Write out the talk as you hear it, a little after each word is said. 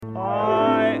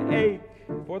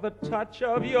for the touch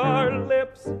of your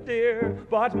lips, dear,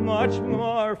 but much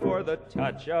more for the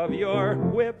touch of your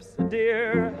whips,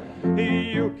 dear.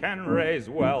 You can raise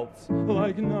welts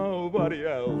like nobody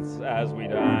else as we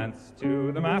dance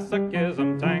to the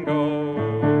masochism tango.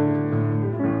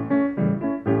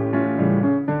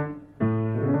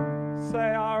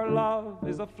 Say our love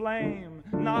is a flame,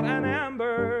 not an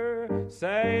ember.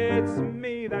 Say it's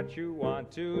me that you want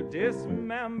to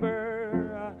dismember.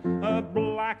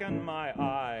 Blacken my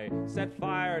eye, set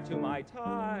fire to my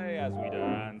tie as we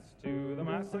dance to the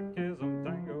masochism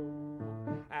tango.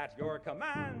 At your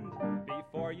command,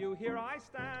 before you hear I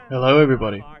stand. Hello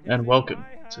everybody, and welcome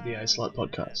to the A-Slut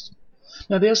Podcast.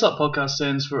 Now the A-Slut Podcast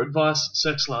stands for Advice,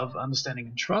 Sex, Love, Understanding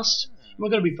and Trust, and we're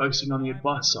going to be focusing on the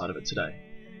advice side of it today.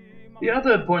 The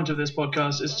other point of this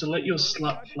podcast is to let your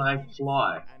slut flag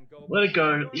fly. Let it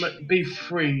go, be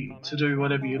free to do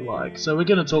whatever you like. So we're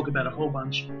going to talk about a whole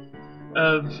bunch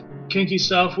of kinky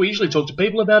stuff. We usually talk to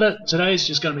people about it. Today it's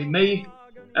just going to be me,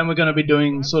 and we're going to be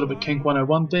doing sort of a Kink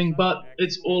 101 thing, but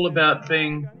it's all about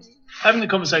having the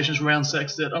conversations around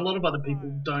sex that a lot of other people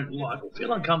don't like or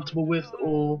feel uncomfortable with,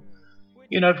 or,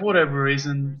 for whatever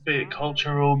reason, be it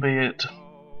cultural, be it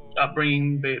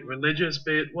upbringing, be it religious,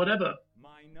 be it whatever.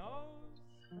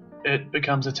 It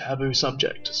becomes a taboo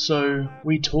subject. So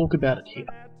we talk about it here.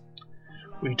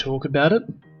 We talk about it,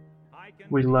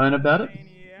 we learn about it,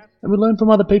 and we learn from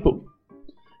other people.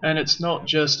 And it's not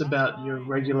just about your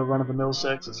regular run-of-the-mill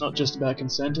sex, it's not just about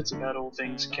consent, it's about all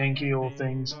things kinky, all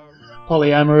things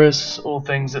polyamorous, all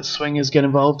things that swingers get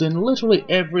involved in, literally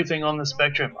everything on the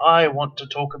spectrum. I want to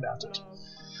talk about it.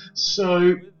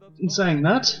 So, in saying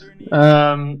that,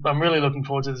 I'm really looking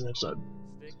forward to this episode.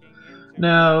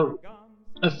 Now,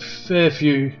 a fair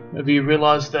few of you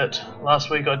realised that last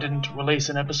week I didn't release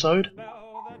an episode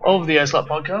of the A-Slut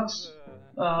Podcast.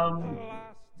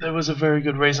 There was a very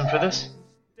good reason for this.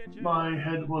 My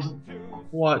head wasn't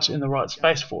quite in the right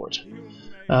space for it.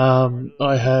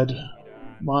 I had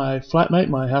my flatmate,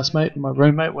 my housemate, my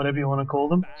roommate, whatever you want to call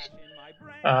them,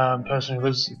 person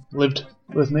who lived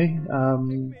with me,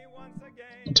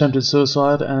 attempted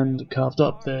suicide and carved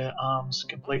up their arms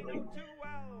completely.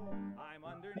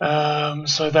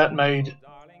 So that made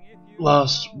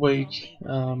last week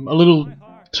a little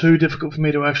too difficult for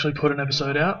me to actually put an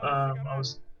episode out.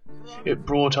 It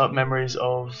brought up memories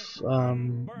of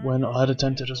when I had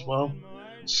attempted as well.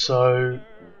 So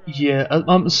yeah,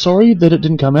 I'm sorry that it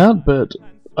didn't come out, but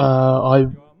I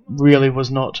really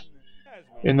was not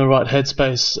in the right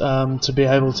headspace to be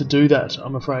able to do that,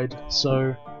 I'm afraid.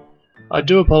 So I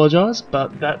do apologise,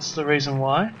 but that's the reason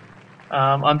why.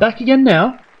 I'm back again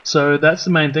now. So that's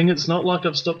the main thing. It's not like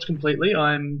I've stopped completely.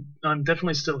 I'm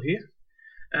definitely still here.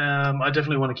 I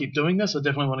definitely want to keep doing this. I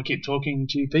definitely want to keep talking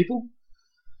to you people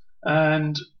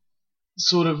and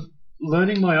sort of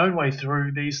learning my own way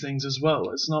through these things as well.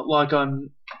 It's not like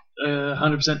I'm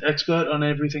 100% expert on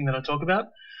everything that I talk about,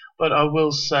 but I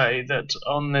will say that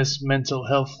on this mental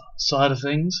health side of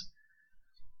things,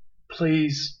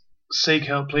 please seek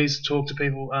help. Please talk to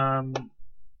people.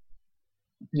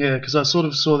 Yeah, because I sort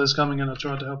of saw this coming and I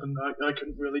tried to help, and I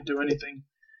couldn't really do anything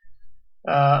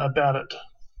about it,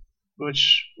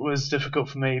 which was difficult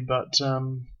for me. But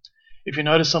if you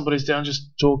notice somebody's down, just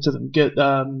talk to them.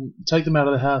 Take them out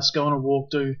of the house, go on a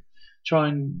walk, try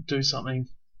and do something,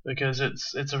 because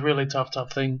it's a really tough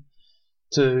thing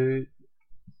to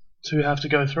have to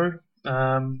go through.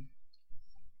 On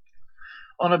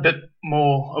a bit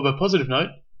more of a positive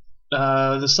note,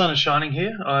 the sun is shining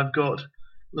here. I've got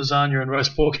lasagna and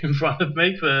roast pork in front of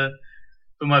me for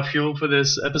my fuel for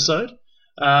this episode.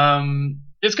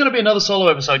 It's going to be another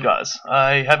solo episode, guys.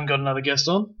 I haven't got another guest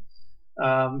on.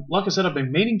 Like I said, I've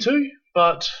been meaning to,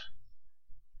 but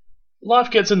life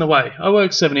gets in the way. I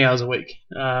work 70 hours a week,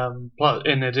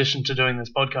 in addition to doing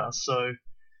this podcast, so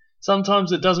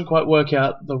sometimes it doesn't quite work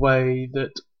out the way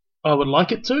that I would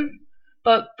like it to,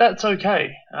 but that's okay,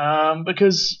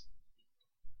 because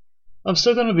I'm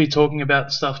still going to be talking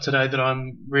about stuff today that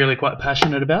I'm really quite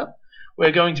passionate about.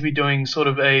 We're going to be doing sort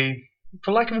of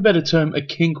for lack of a better term, a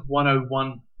Kink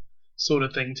 101 sort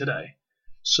of thing today.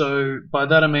 So by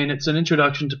that I mean it's an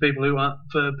introduction to people who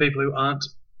aren't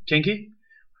kinky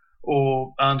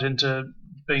or aren't into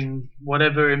being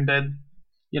whatever in bed.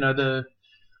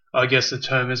 I guess the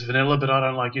term is vanilla, but I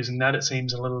don't like using that. It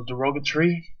seems a little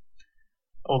derogatory,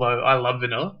 although I love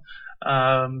vanilla.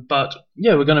 But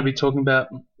yeah, we're going to be talking about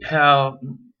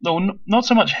not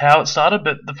so much how it started,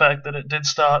 but the fact that it did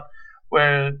start,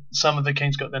 where some of the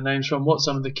kinks got their names from, what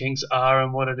some of the kinks are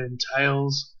and what it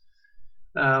entails.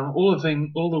 All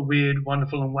the weird,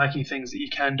 wonderful and wacky things that you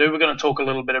can do. We're going to talk a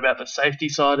little bit about the safety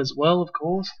side as well, of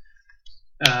course.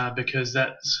 because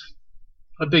that's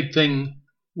a big thing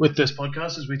with this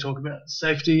podcast, as we talk about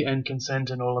safety and consent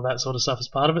and all of that sort of stuff as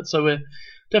part of it. So we're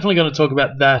definitely going to talk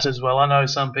about that as well. I know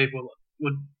some people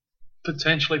would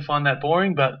potentially find that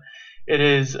boring, but it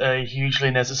is a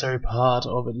hugely necessary part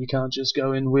of it. You can't just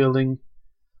go in wielding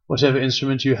whatever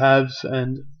instrument you have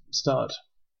and start,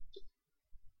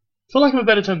 for lack of a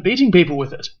better term, beating people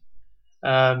with it.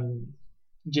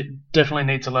 You definitely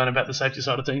need to learn about the safety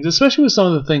side of things, especially with some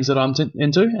of the things that I'm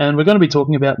into, and we're going to be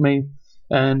talking about me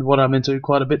and what I'm into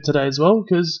quite a bit today as well,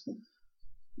 because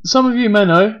some of you may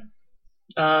know,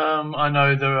 I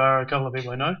know there are a couple of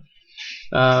people I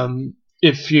know.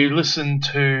 If you listen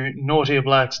to Naughty or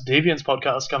Black's Deviants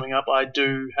podcast coming up, I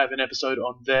do have an episode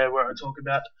on there where I talk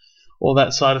about all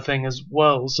that side of thing as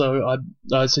well, so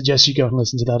I suggest you go and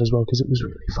listen to that as well, because it was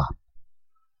really fun.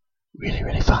 Really,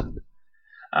 really fun.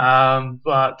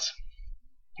 But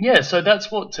yeah, so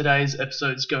that's what today's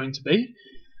episode is going to be.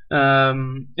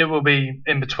 It will be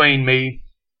in between me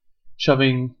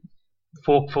shoving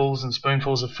forkfuls and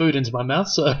spoonfuls of food into my mouth,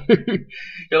 so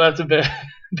you'll have to bear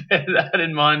that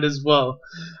in mind as well.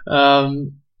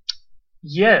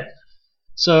 Yeah,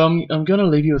 so I'm going to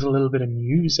leave you with a little bit of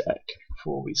music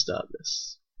before we start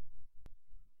this.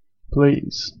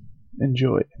 Please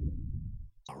enjoy.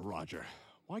 Roger,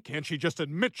 why can't she just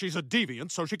admit she's a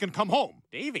deviant so she can come home?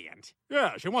 Deviant?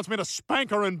 Yeah, she wants me to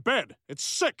spank her in bed. It's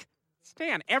sick.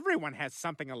 Stan, everyone has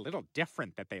something a little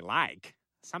different that they like.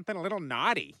 Something a little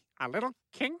naughty. A little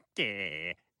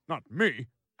kinky. Not me.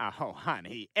 Oh,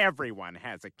 honey, everyone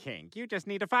has a kink. You just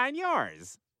need to find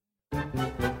yours.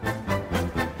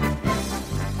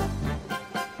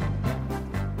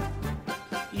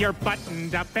 You're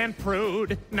buttoned up and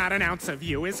prude, not an ounce of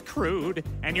you is crude,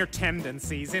 and your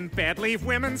tendencies in bed leave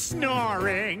women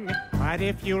snoring. But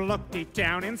if you look deep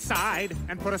down inside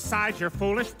and put aside your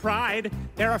foolish pride,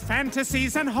 there are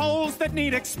fantasies and holes that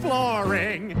need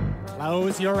exploring.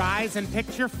 Close your eyes and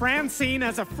picture Francine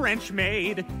as a French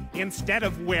maid, instead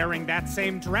of wearing that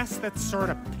same dress that's sort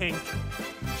of pink.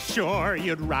 Sure,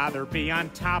 you'd rather be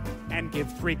on top and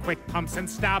give 3 quick pumps and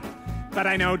stop, but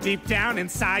I know deep down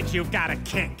inside you've got a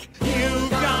kink.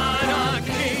 You've got a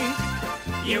kink.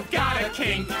 You've got a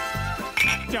kink.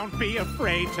 Don't be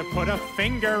afraid to put a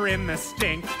finger in the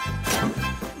stink.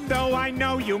 Though I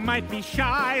know you might be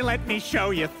shy, let me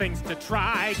show you things to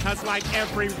try, 'cause like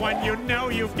everyone you know,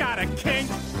 you've got a kink.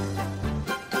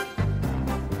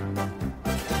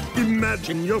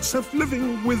 Imagine yourself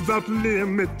living without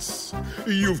limits.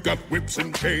 You've got whips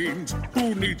and chains.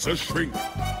 Who needs a shrink?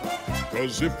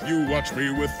 'Cause if you watch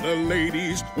me with the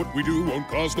ladies, what we do won't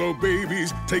cause no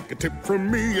babies. Take a tip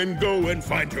from me and go and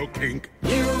find your kink.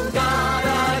 You got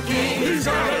a kink. He's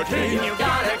got a kink. You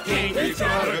got a kink. He's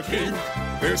got a kink.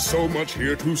 There's so much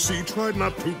here to see, try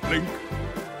not to blink.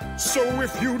 So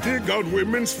if you dig on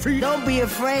women's feet, don't be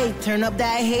afraid, turn up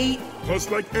that heat. 'Cause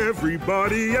like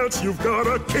everybody else, you've got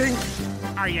a kink.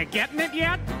 Are you getting it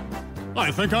yet? I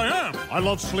think I am. I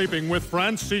love sleeping with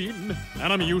Francine,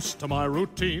 and I'm used to my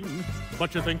routine.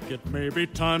 But you think it may be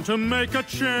time to make a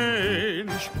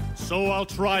change. So I'll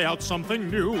try out something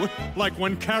new, like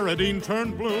when Carradine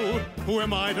turned blue. Who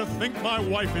am I to think my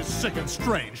wife is sick and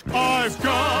strange? I've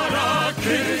got a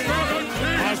kink.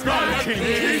 I've got a kink.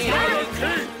 He's got a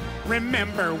kink.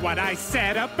 Remember what I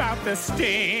said about the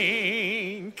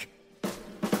stink.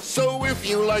 So if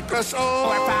you like us all,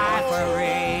 Or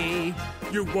Barbary,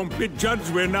 you won't be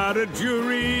judged, we're not a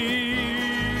jury.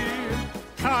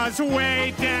 'cause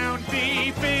way down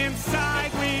deep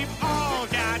inside we've all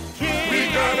got kinks.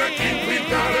 We got a kink, we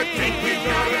got a kink, we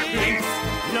got a kink.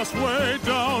 Yes, way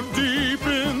down deep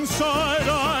inside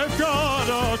I've got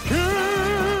a kink.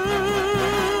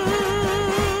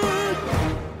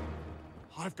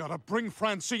 I've got to bring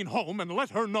Francine home and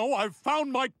let her know I've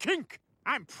found my kink.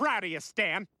 I'm proud of you,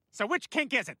 Stan. So which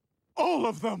kink is it? All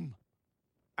of them.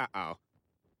 Uh-oh.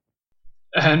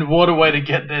 And what a way to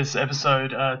get this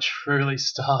episode truly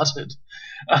started.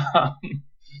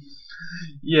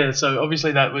 Yeah, so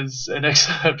obviously that was an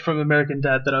excerpt from American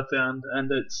Dad that I found,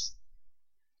 and it's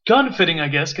kind of fitting, I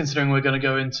guess, considering we're going to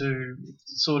go into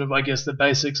sort of, I guess, the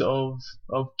basics of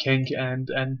kink and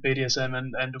BDSM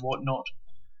and whatnot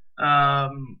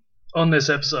on this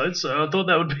episode. So I thought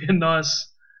that would be a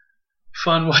nice,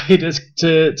 fun way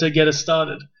to get us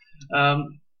started.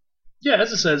 Yeah,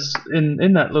 as it says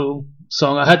in that little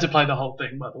song, I had to play the whole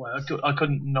thing, by the way. I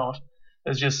couldn't not.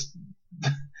 It's just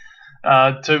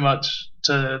too much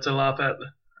to laugh at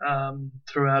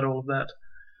throughout all of that.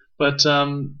 But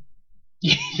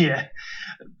yeah,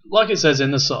 like it says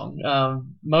in the song,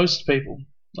 most people,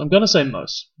 I'm going to say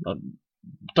most, I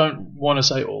don't want to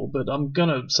say all, but I'm going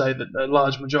to say that a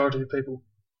large majority of people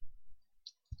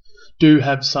do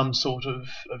have some sort of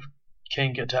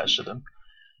kink attached to them,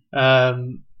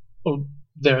 or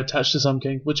they're attached to some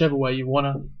kink, whichever way you want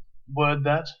to word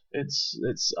that.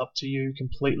 It's up to you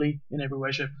completely in every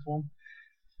way, shape, or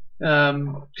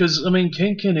form. Because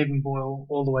kink can even boil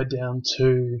all the way down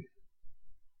to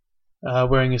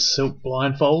wearing a silk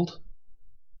blindfold,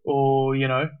 or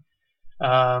a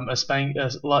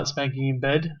light spanking in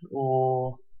bed,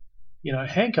 or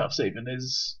handcuffs even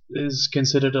is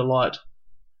considered a light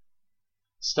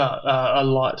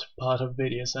part of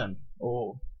BDSM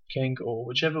or kink, or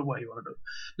whichever way you want to do it.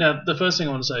 Now, the first thing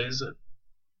I want to say is that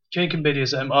kink and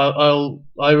BDSM,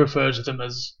 I refer to them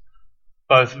as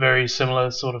both very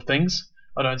similar sort of things.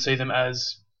 I don't see them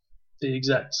as the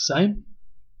exact same,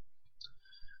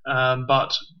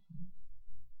 but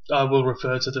I will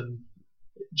refer to them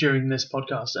during this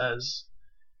podcast as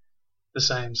the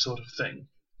same sort of thing.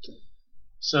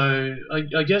 So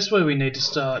I guess where we need to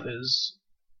start is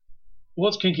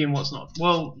what's kinky and what's not.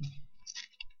 Well,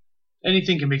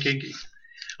 anything can be kinky.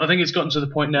 I think it's gotten to the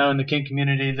point now in the kink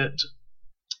community that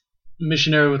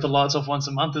missionary with the lights off once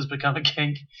a month has become a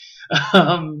kink.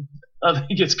 I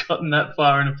think it's gotten that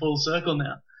far in a full circle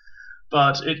now.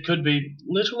 But it could be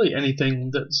literally anything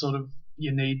that sort of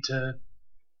you need to,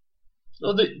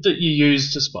 or that you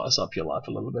use to spice up your life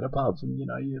a little bit, apart from your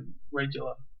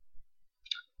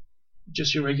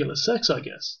regular sex, I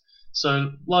guess.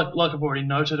 So, like I've already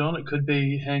noted on, it could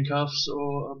be handcuffs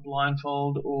or a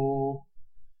blindfold, or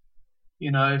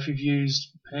if you've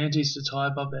used panties to tie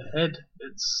above the head,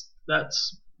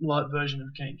 that's light version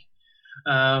of kink.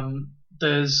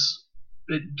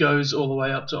 It goes all the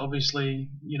way up to obviously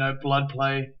blood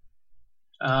play.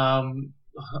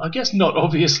 I guess not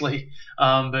obviously,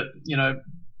 but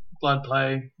blood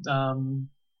play,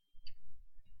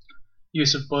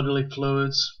 use of bodily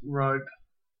fluids, rope,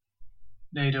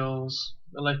 needles,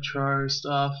 electro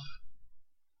stuff,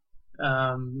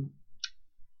 and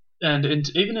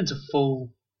even into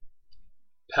full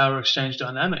power exchange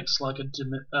dynamics, like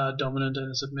a dominant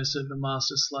and a submissive, a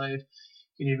master slave.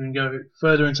 You can even go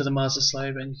further into the master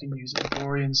slave, and you can use a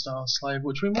Dorian style slave,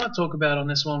 which we might talk about on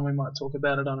this one. We might talk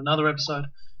about it on another episode.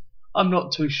 I'm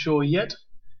not too sure yet,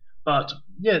 but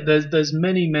yeah, there's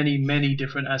many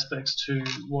different aspects to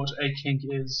what a kink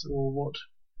is, or what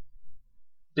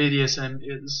BDSM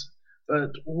is.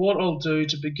 But what I'll do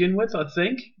to begin with, I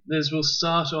think, is we'll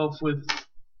start off with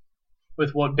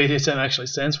what BDSM actually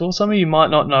stands for. Some of you might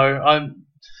not know.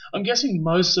 I'm guessing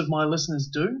most of my listeners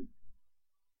do,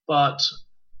 but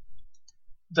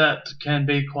that can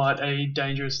be quite a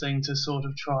dangerous thing to sort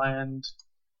of try and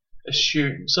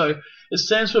assume. So it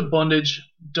stands for bondage,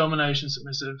 domination,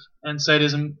 submissive, and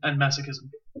sadism and masochism.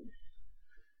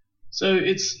 So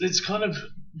it's kind of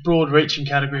broad-reaching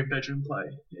category of bedroom play.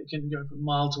 It can go from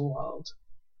mild to wild,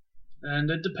 and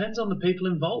it depends on the people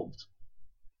involved,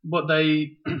 what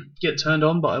they get turned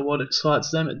on by, what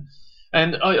excites them.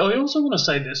 And I also want to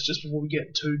say this, just before we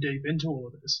get too deep into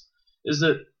all of this, is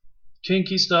that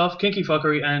kinky stuff, kinky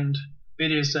fuckery, and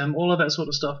BDSM, all of that sort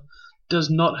of stuff,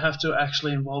 does not have to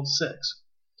actually involve sex.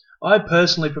 I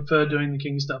personally prefer doing the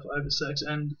kinky stuff over sex,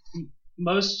 and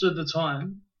most of the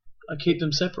time I keep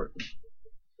them separate.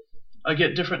 I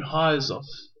get different highs off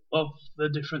the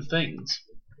different things.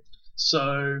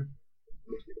 So,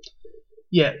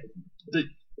 yeah,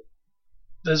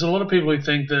 there's a lot of people who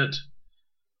think that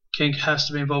kink has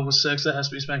to be involved with sex, there has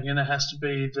to be spanking, and there has to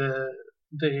be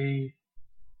the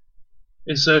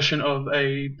insertion of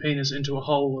a penis into a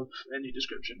hole of any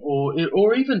description,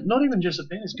 or even not even just a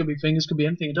penis. Could be fingers, could be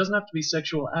anything. It doesn't have to be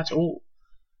sexual at all.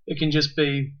 It can just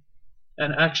be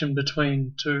an action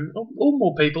between two or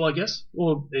more people, I guess,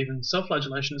 or even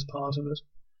self-flagellation as part of it.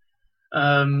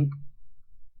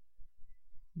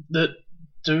 That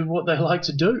do what they like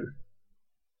to do,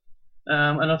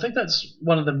 and I think that's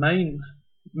one of the main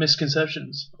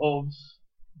misconceptions of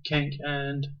kink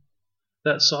and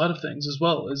that side of things as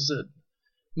well, is that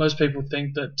most people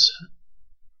think that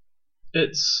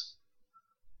it's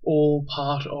all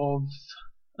part of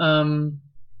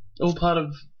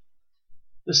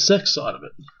the sex side of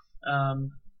it.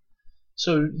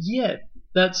 So yeah,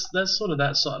 that's sort of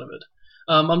that side of it.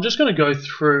 I'm just going to go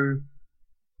through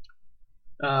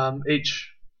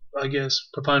each, I guess,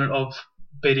 proponent of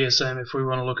BDSM, if we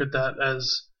want to look at that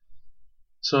as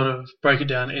sort of break it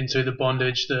down into the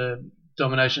bondage, the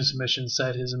domination, submission,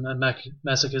 sadism, and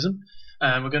masochism.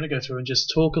 And we're going to go through and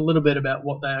just talk a little bit about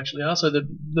what they actually are. So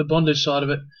the bondage side of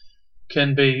it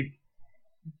can be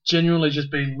genuinely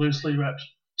just be loosely wrapped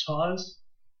ties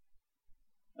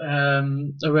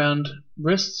around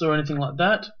wrists or anything like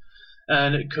that.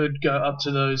 And it could go up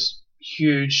to those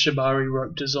huge shibari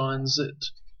rope designs that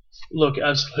look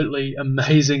absolutely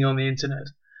amazing on the internet.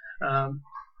 I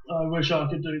wish I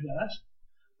could do that,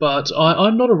 but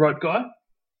I'm not a rope guy.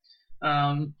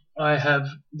 I have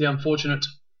the unfortunate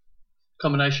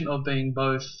combination of being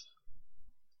both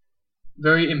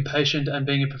very impatient and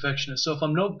being a perfectionist. So if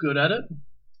I'm not good at it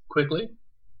quickly,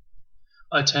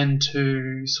 I tend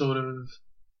to sort of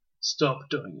stop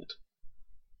doing it.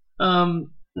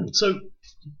 So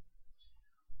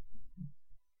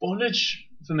bondage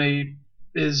for me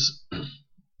is,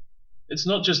 it's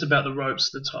not just about the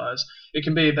ropes, the ties. It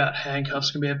can be about handcuffs,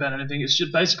 it can be about anything. It's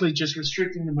just basically just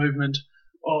restricting the movement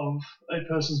of a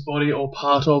person's body or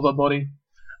part of a body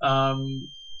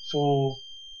for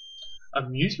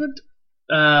amusement,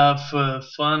 for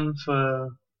fun, for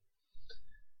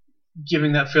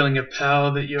giving that feeling of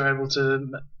power that you're able to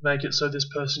make it so this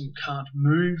person can't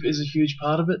move is a huge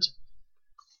part of it.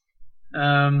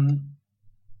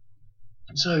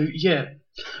 So yeah,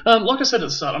 like I said at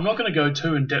the start, I'm not going to go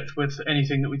too in depth with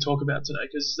anything that we talk about today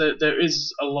because there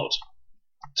is a lot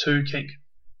to kink.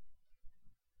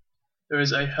 There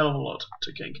is a hell of a lot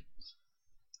to kink.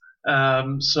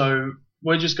 So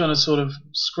we're just going to sort of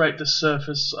scrape the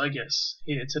surface, I guess,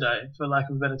 here today, for lack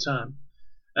of a better term,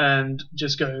 and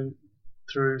just go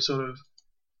through sort of,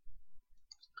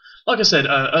 like I said,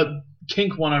 a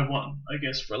kink 101, I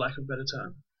guess, for lack of a better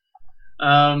term.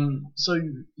 So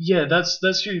yeah,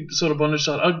 that's your sort of bondage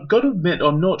side. I've got to admit,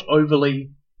 I'm not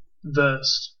overly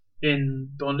versed in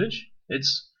bondage.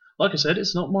 It's, like I said,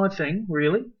 it's not my thing,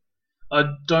 really. I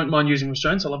don't mind using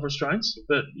restraints. I love restraints,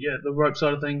 but yeah, the rope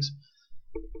side of things,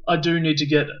 I do need to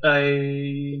get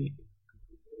a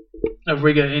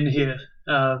rigger in here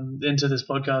into this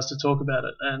podcast to talk about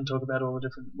it and talk about all the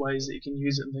different ways that you can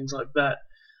use it and things like that,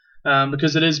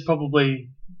 because it is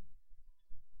probably,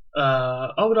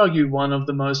 I would argue, one of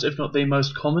the most, if not the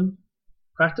most common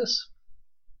practice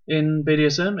in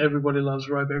BDSM. Everybody loves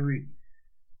rope.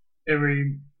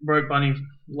 Every rope bunny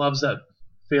loves that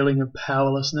feeling of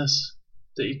powerlessness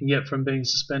that you can get from being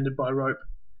suspended by rope,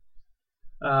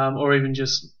 or even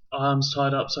just arms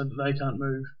tied up so that they can't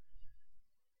move.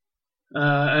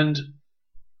 And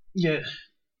yeah,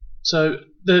 so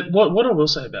what I will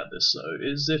say about this though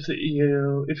is if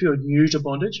you're new to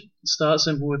bondage, start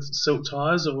simple with silk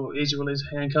ties or easy release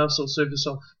handcuffs or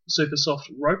super soft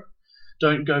rope.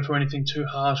 Don't go for anything too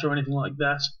harsh or anything like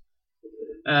that.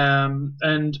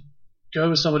 And go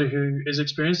with somebody who is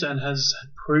experienced and has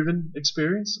proven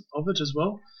experience of it as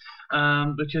well,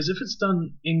 because if it's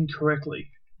done incorrectly,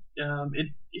 it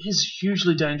is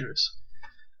hugely dangerous.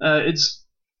 It's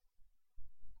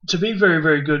to be very,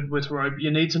 very good with rope, you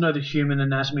need to know the human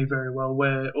anatomy very well,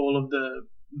 where all of the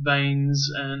veins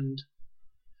and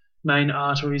main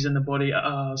arteries in the body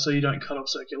are, so you don't cut off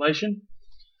circulation.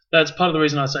 That's part of the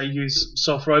reason I say use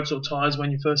soft ropes or ties when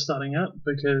you're first starting out,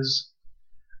 because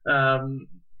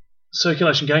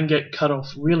circulation can get cut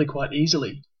off really quite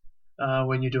easily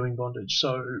when you're doing bondage.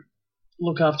 So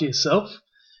look after yourself.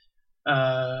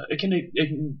 It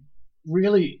can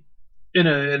really, in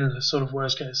a sort of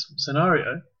worst case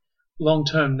scenario,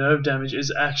 long-term nerve damage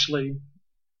is actually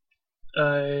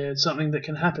something that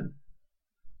can happen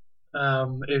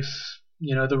if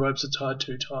the ropes are tied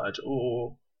too tight,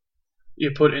 or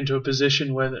you're put into a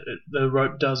position where the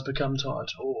rope does become tight,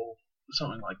 or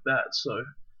something like that. So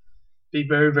be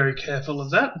very, very careful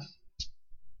of that.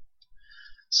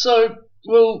 So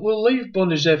we'll leave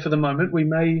bondage there for the moment. We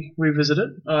may revisit it.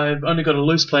 I've only got a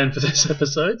loose plan for this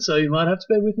episode, so you might have to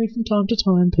bear with me from time to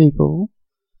time, people.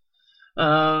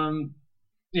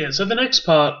 Yeah, so the next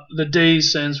part, the D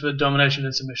stands for domination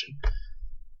and submission.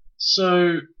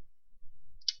 So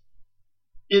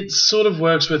it sort of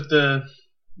works with the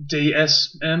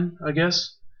DSM, I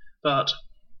guess, but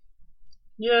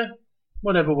yeah,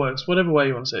 whatever works, whatever way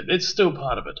you want to say it, it's still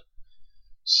part of it.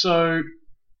 So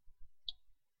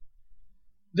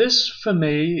this, for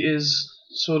me, is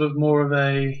sort of more of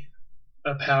a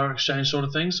power exchange sort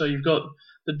of thing. So you've got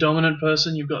the dominant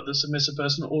person, you've got the submissive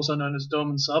person, also known as dom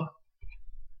and sub,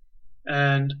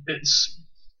 and it's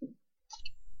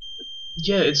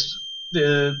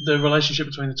the relationship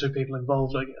between the two people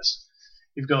involved, I guess.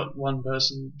 You've got one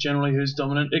person generally who's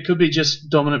dominant. It could be just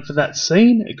dominant for that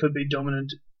scene. It could be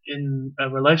dominant in a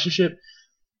relationship.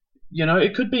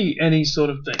 It could be any sort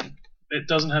of thing. It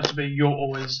doesn't have to be you're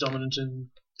always dominant and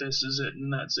this is it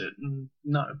and that's it. And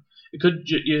no, it could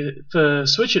for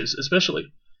switches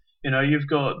especially. You've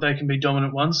got, they can be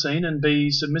dominant one scene and be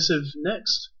submissive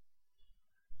next.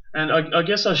 And I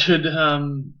guess I should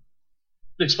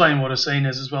explain what a scene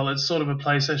is as well. It's sort of a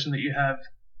play session that you have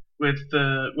with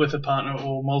a partner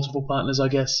or multiple partners, I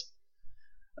guess,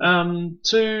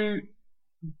 to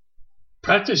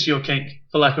practice your kink,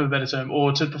 for lack of a better term,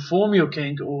 or to perform your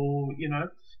kink, or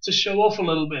to show off a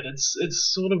little bit.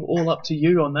 It's sort of all up to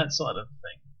you on that side of the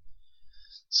thing.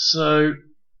 So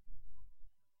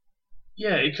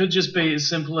yeah, it could just be as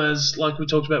simple as, like we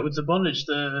talked about with the bondage,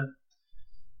 the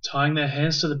tying their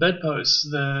hands to the bedposts,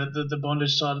 the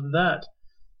bondage side of that,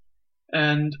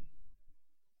 and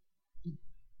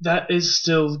that is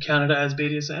still counted as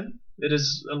BDSM. It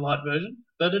is a light version,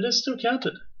 but it is still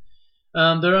counted.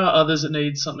 There are others that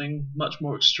need something much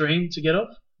more extreme to get off,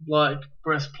 like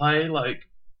breath play, like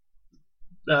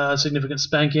significant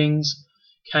spankings,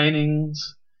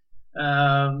 canings,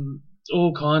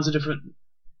 all kinds of different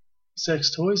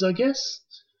sex toys, I guess.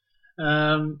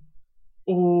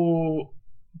 Or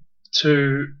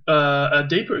to a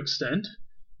deeper extent,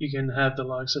 you can have the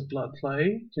likes of blood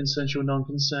play, consensual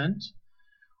non-consent,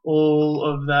 all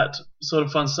of that sort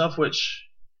of fun stuff, which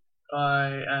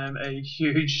I am a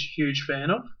huge, huge fan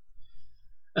of.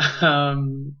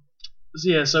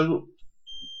 So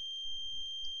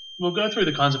we'll go through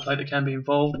the kinds of play that can be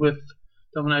involved with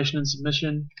domination and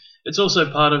submission. It's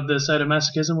also part of the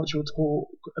sadomasochism, which we'll talk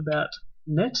about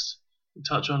next. We'll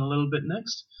touch on a little bit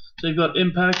next. So you've got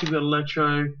impact, you've got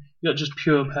electro, you've got just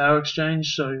pure power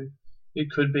exchange, so it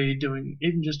could be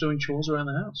even just doing chores around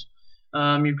the house.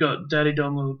 You've got daddy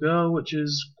dom little girl, which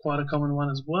is quite a common one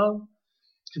as well.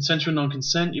 Consensual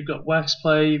non-consent, you've got wax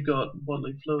play, you've got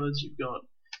bodily fluids, you've got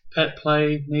pet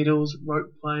play, needles,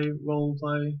 rope play, role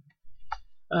play,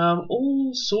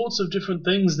 all sorts of different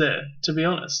things there, to be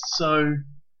honest. So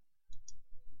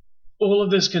all of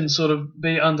this can sort of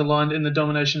be underlined in the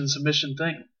domination and submission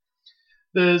thing.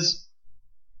 There's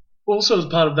also, as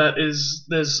part of that,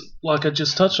 there's, like I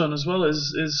just touched on as well,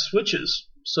 is switches.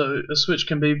 So a switch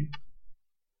can be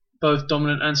both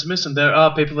dominant and submissive. There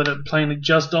are people that are plainly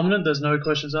just dominant, there's no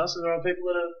questions asked. There are people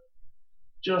that are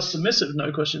just submissive,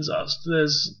 no questions asked.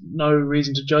 There's no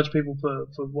reason to judge people for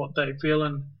what they feel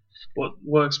and what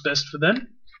works best for them.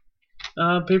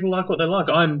 People like what they like.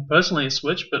 I'm personally a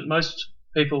switch, but most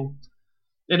people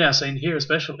in our scene here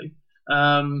especially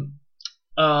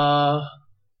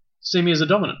see me as a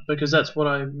dominant, because that's what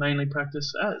I mainly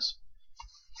practice as.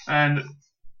 And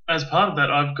as part of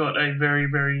that, I've got a very,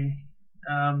 very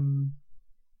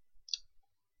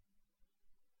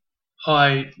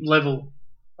high level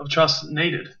of trust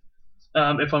needed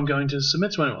if I'm going to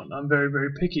submit to anyone. I'm very, very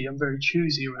picky. I'm very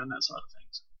choosy around that side of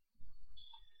things.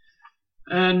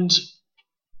 And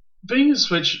being a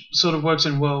switch sort of works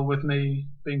in well with me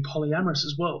being polyamorous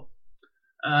as well,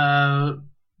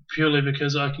 purely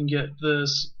because I can get the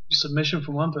submission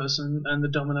from one person and the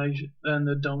domination and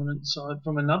the dominant side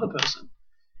from another person.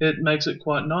 It makes it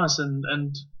quite nice and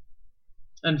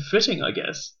fitting, I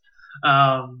guess.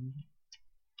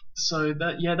 So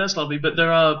that's lovely. But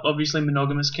there are obviously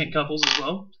monogamous kink couples as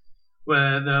well,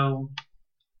 where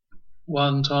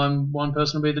one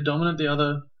person will be the dominant, the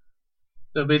other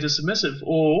they'll be the submissive,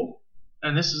 or,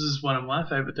 and this is one of my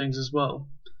favorite things as well,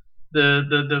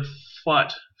 the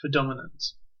fight for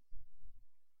dominance.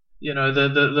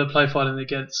 The play fighting that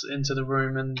gets into the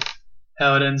room, and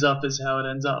how it ends up is how it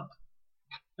ends up.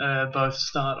 Both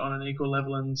start on an equal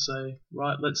level and say,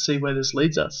 right, let's see where this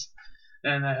leads us.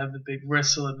 And they have the big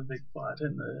wrestle and the big fight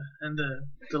and the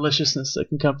deliciousness that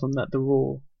can come from that, the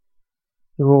raw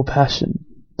passion,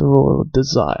 the raw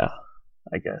desire,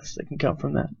 I guess, that can come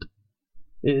from that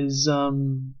is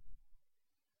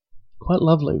quite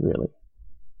lovely, really.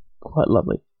 Quite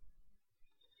lovely.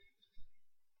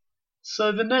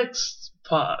 So the next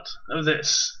part of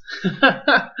this,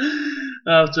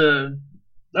 after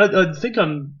I think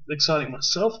I'm exciting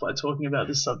myself by talking about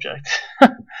this subject.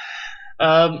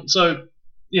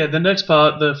 The next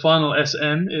part, the final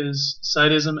SM, is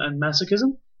sadism and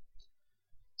masochism.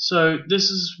 So this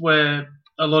is where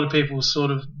a lot of people sort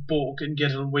of balk and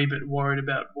get a wee bit worried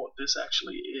about what this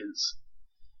actually is.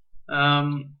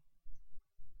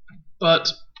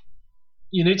 But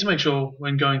you need to make sure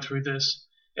when going through this,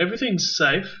 everything's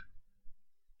safe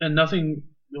and everything's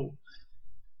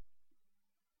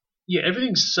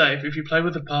safe if you play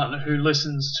with a partner who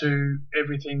listens to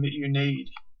everything that you need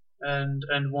and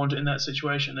want in that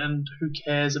situation, and who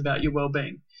cares about your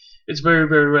well-being. It's very,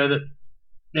 very rare that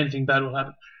anything bad will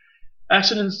happen.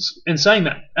 Accidents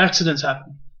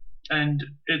happen, and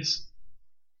it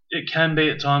can be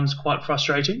at times quite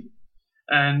frustrating,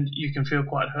 and you can feel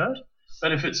quite hurt.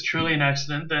 But if it's truly an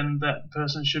accident, then that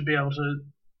person should be able to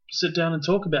sit down and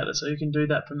talk about it, so you can do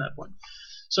that from that point.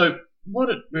 So what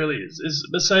it really is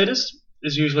the sadist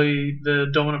is usually the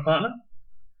dominant partner,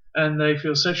 and they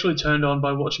feel sexually turned on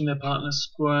by watching their partner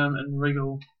squirm and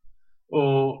wriggle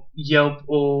or yelp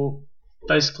or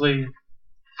basically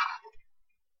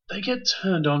they get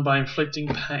turned on by inflicting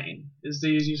pain, is the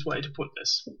easiest way to put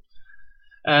this.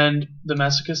 And the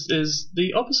masochist is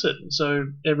the opposite. So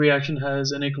every action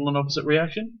has an equal and opposite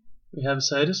reaction. We have a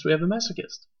sadist, we have a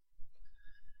masochist.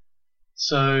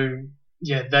 So,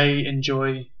 yeah, they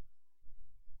enjoy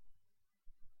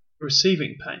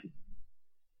receiving pain,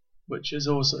 which is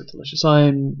also delicious. I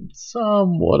am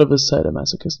somewhat of a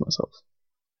sadomasochist myself.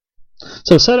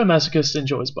 So sadomasochist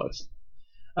enjoys both.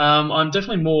 I'm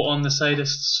definitely more on the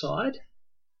sadist side,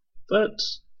 but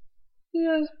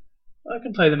yeah, I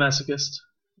can play the masochist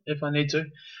if I need to,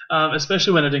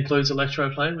 especially when it includes electro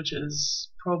play, which is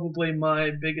probably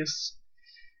my biggest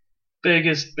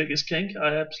kink.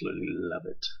 I absolutely love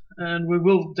it, and we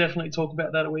will definitely talk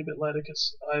about that a wee bit later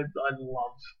because I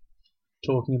love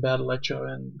talking about electro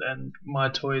and my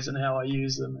toys and how I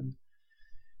use them, and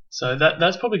so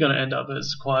that's probably going to end up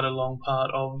as quite a long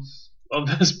part of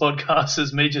this podcast,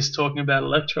 is me just talking about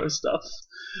electro stuff,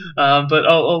 but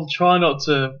I'll try not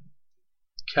to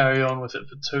carry on with it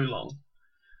for too long.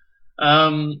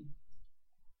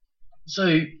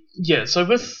 So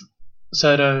with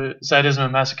sadism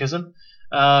and masochism,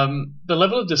 the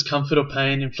level of discomfort or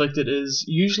pain inflicted is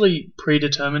usually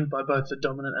predetermined by both the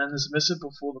dominant and the submissive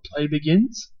before the play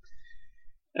begins.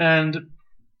 And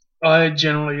I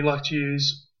generally like to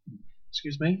use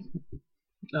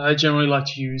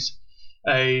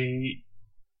a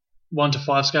 1 to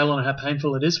 5 scale on how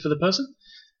painful it is for the person,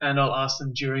 and I'll ask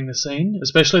them during the scene,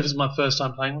 especially if it's my first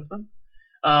time playing with them.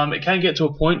 It can get to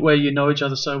a point where you know each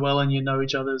other so well and you know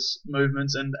each other's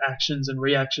movements and actions and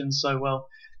reactions so well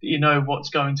that you know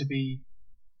what's going to be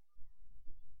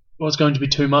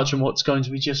too much and what's going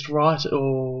to be just right,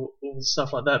 or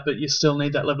stuff like that, but you still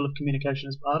need that level of communication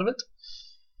as part of it.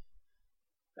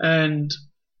 And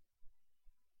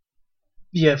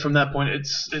yeah, from that point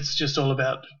it's just all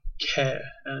about care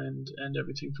and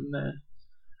everything from there.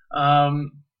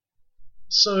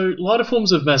 So lighter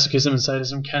forms of masochism and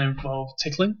sadism can involve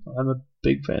tickling. I'm a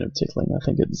big fan of tickling. I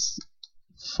think it's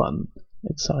fun,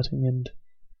 exciting, and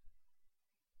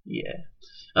yeah.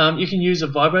 You can use a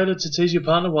vibrator to tease your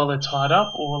partner while they're tied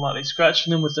up, or lightly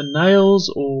scratching them with the nails,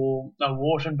 or a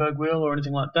Wartenberg wheel, or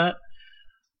anything like that.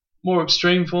 More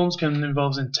extreme forms can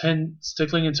involve intense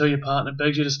tickling until your partner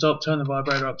begs you to stop, turn the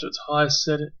vibrator up to its highest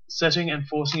setting, and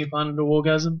forcing your partner to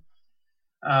orgasm.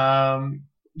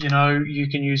 You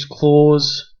can use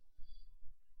claws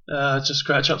to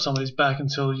scratch up somebody's back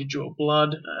until you draw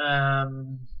blood.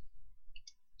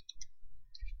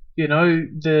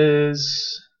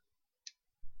 There's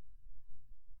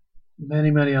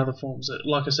many other forms.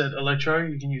 Like I said, electro,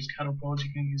 you can use cattle prods,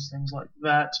 you can use things like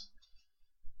that.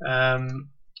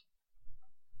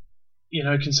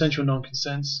 Consensual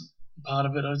non-consent's part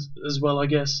of it as well, I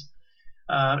guess.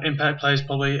 Impact play is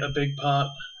probably a big part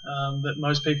that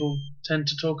most people tend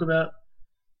to talk about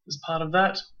as part of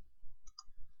that.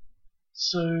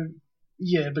 So,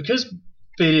 yeah, because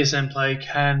BDSM play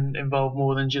can involve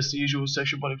more than just the usual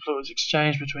sexual body fluids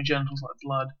exchange between genitals like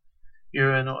blood,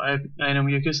 urine, or anal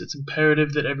mucus, it's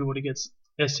imperative that everybody gets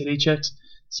STD checks,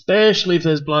 especially if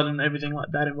there's blood and everything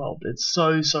like that involved. It's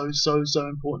so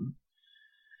important.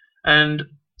 And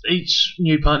each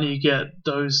new partner you get,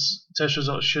 those test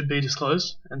results should be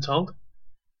disclosed and told.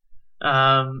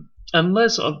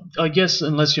 Unless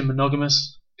you're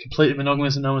monogamous, completely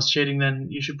monogamous, and no one's cheating, then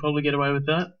you should probably get away with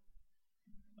that.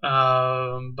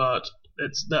 But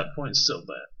it's that point still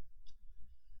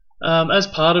there. As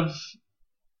part of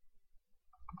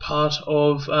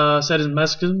sadism,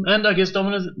 masochism, and I guess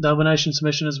domination,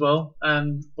 submission as well,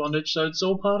 and bondage. So it's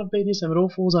all part of BDSM. It all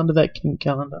falls under that kink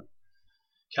calendar.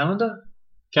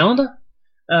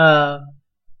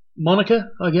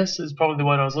 Moniker, I guess, is probably the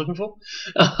word I was looking for.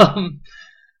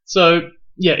 So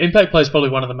yeah, impact play is probably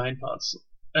one of the main parts,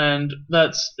 and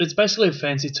it's basically a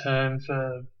fancy term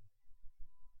for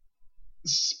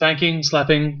spanking,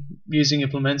 slapping, using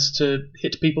implements to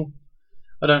hit people.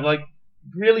 I don't like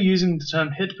really using the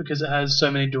term hit because it has so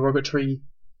many derogatory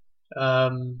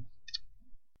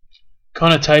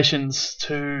connotations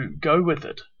to go with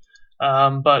it.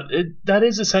 But that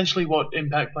is essentially what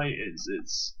impact play is.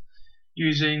 It's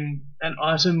using an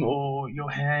item or your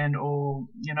hand or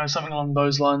something along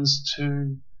those lines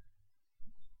to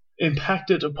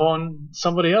impact it upon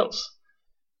somebody else.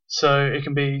 So it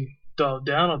can be dialed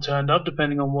down or turned up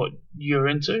depending on what you're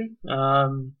into.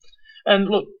 And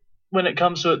look, when it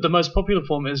comes to it, the most popular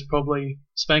form is probably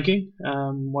spanking,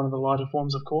 one of the lighter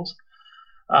forms, of course.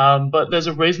 But there's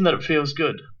a reason that it feels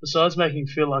good, besides making you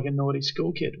feel like a naughty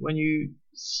school kid. When you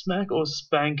smack or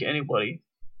spank anybody,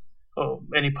 or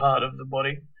any part of the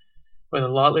body, whether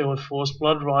lightly or with force,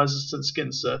 blood rises to the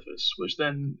skin surface, which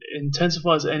then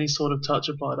intensifies any sort of touch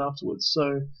applied afterwards.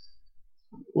 So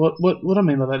what I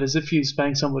mean by that is if you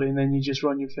spank somebody and then you just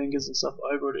run your fingers and stuff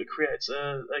over it, it creates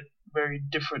a very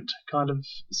different kind of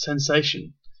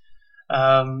sensation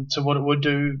to what it would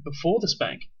do before the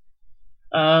spank.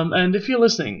 And if you're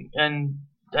listening and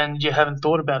you haven't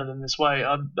thought about it in this way,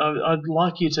 I'd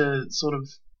like you to sort of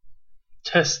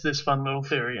test this fun little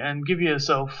theory and give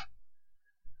yourself,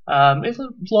 either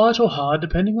light or hard,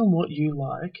 depending on what you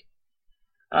like,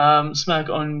 smack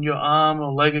on your arm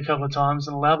or leg a couple of times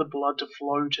and allow the blood to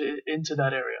flow into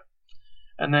that area.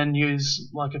 And then use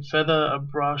like a feather, a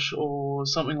brush, or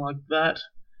something like that,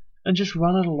 and just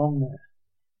run it along there.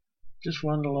 Just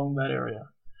run it along that area.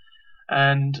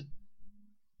 And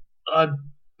I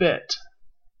bet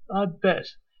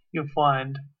you'll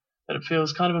find that it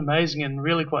feels kind of amazing and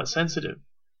really quite sensitive.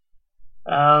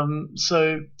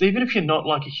 So even if you're not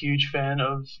like a huge fan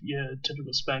of your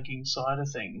typical spanking side of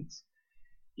things,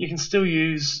 you can still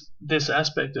use this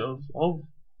aspect of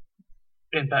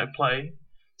impact play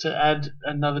to add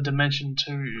another dimension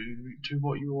to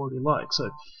what you already like. So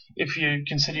if you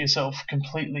consider yourself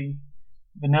completely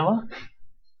vanilla,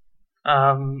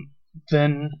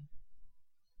 then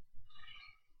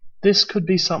this could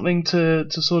be something to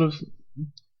sort of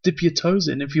dip your toes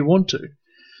in if you want to.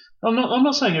 I'm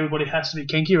not saying everybody has to be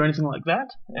kinky or anything like that.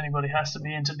 Anybody has to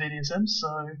be into BDSM.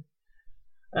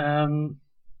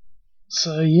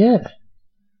 So yeah,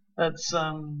 that's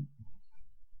all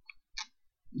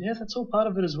part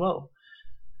of it as well.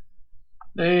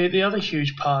 The other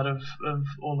huge part of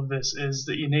all of this is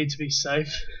that you need to be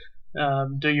safe.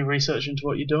 Do your research into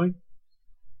what you're doing,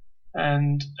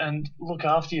 and look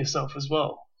after yourself as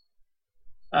well.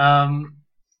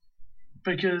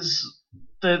 Because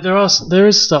there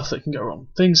is stuff that can go wrong.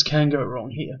 Things can go wrong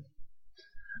here.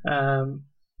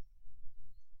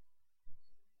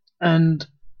 And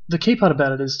the key part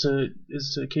about it is to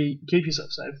keep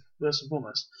yourself safe first and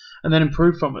foremost, and then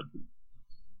improve from it.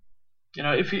 You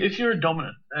know, if you're a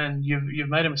dominant and you've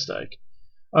made a mistake,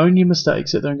 own your mistake.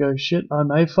 Sit there and go, shit, I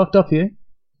may have fucked up here.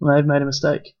 I may have made a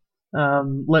mistake.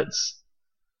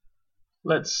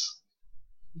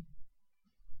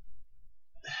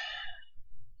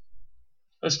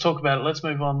 Let's talk about it. Let's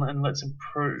move on and let's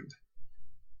improve.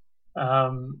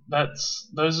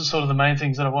 Those are sort of the main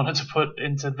things that I wanted to put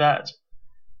into that.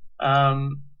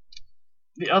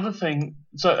 The other thing,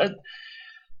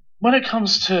 when it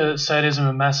comes to sadism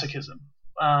and masochism,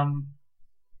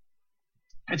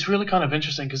 it's really kind of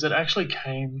interesting because it actually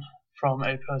came from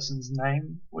a person's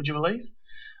name, would you believe?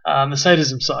 The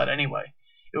sadism side, anyway.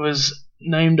 It was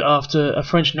named after a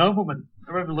French nobleman,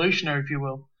 a revolutionary, if you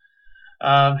will.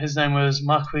 His name was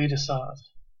Marquis de Sade.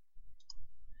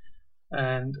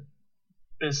 And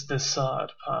it's the Sade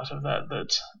part of that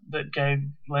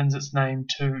lends its name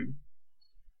to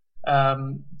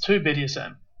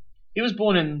BDSM. He was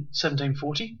born in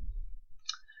 1740,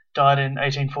 died in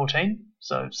 1814,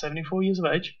 so 74 years of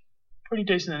age. Pretty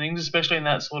decent innings, especially in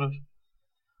that sort of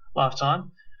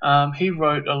lifetime. He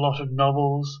wrote a lot of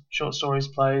novels, short stories,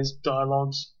 plays,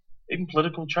 dialogues, even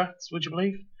political tracts, would you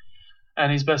believe?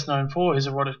 And he's best known for his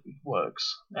erotic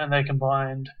works, and they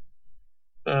combined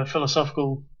the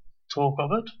philosophical talk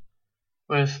of it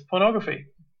with pornography,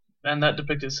 and that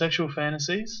depicted sexual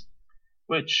fantasies,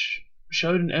 which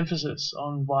showed an emphasis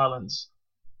on violence,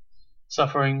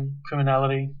 suffering,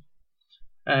 criminality,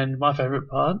 and my favourite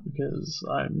part, because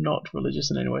I'm not religious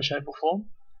in any way, shape or form,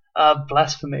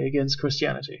 blasphemy against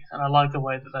Christianity. And I like the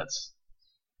way that that's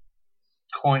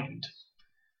coined.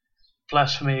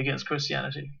 Blasphemy against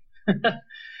Christianity.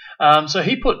 So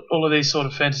he put all of these sort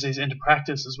of fantasies into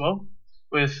practice as well,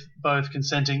 with both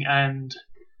consenting and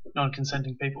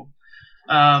non-consenting people.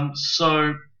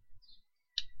 So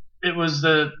it was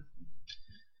the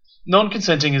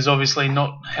non-consenting is obviously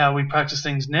not how we practice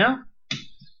things now,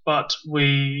 but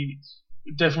we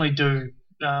definitely do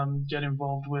get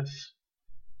involved with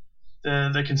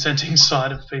the consenting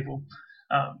side of people.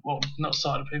 Well, not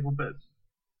side of people, but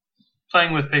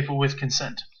playing with people with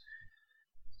consent.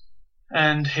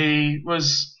 And he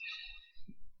was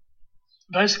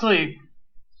basically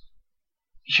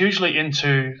hugely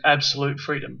into absolute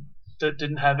freedom that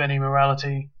didn't have any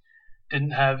morality,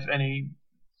 didn't have any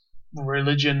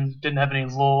religion, didn't have any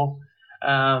law.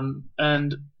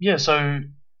 And yeah, so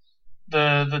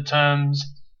the terms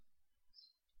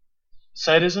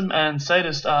sadism and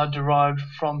sadist are derived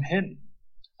from him.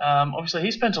 Obviously,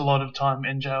 he spent a lot of time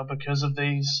in jail because of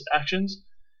these actions.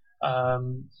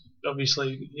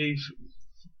 Obviously, he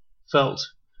felt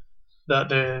that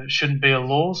there shouldn't be a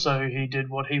law, so he did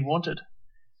what he wanted.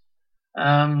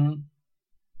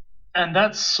 And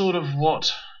that's sort of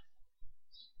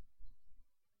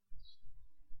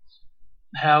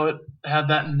how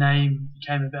that name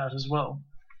came about as well,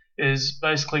 is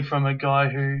basically from a guy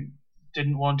who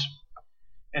didn't want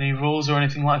any rules or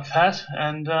anything like that,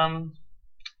 and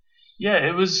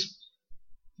it was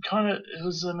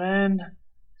a man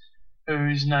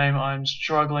whose name I'm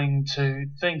struggling to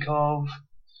think of.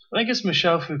 I think it's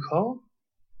Michel Foucault,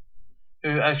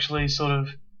 who actually sort of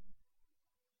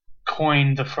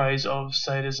coined the phrase of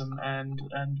sadism and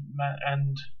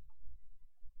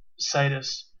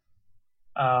sadist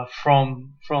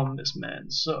from this man.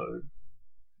 So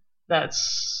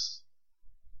that's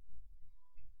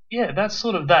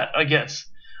sort of that, I guess.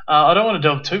 I don't want to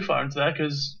delve too far into that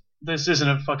because this isn't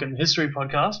a fucking history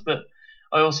podcast, but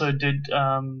I also did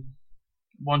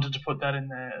wanted to put that in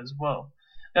there as well.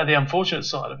 Now, the unfortunate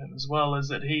side of him as well is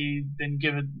that he'd been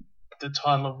given the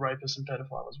title of rapist and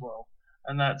pedophile as well,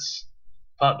 and that's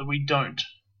part that we don't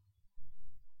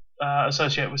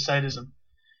associate with sadism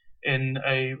in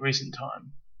a recent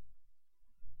time.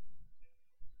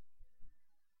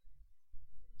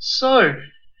 So,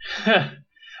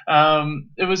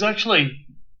 it was actually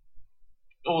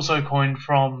also coined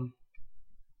from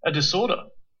a disorder,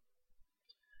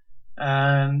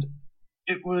 and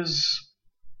it was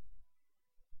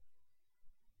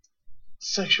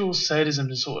sexual sadism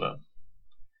disorder.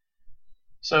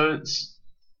 So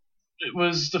it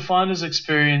was defined as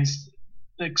experiencing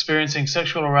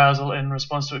sexual arousal in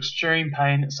response to extreme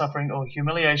pain, suffering, or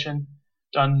humiliation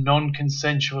done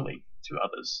non-consensually to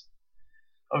others.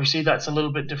 Obviously, that's a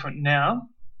little bit different now,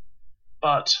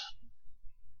 but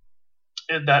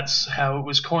that's how it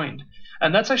was coined.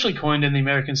 And that's actually coined in the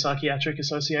American Psychiatric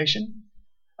Association,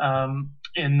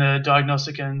 in the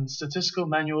Diagnostic and Statistical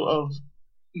Manual of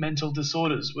Mental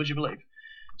Disorders, would you believe?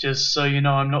 Just so you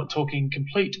know, I'm not talking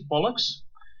complete bollocks.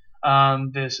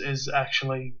 This is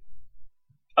actually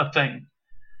a thing.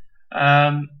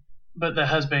 But there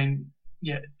has been,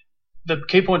 the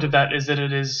key point of that is that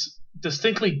it is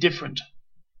distinctly different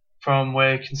from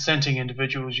where consenting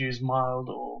individuals use mild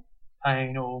or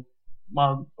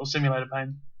simulated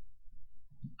pain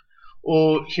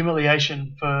or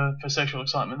humiliation for sexual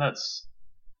excitement.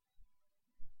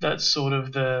 That's sort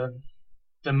of the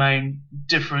main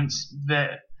difference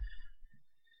there.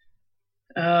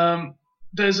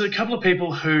 There's a couple of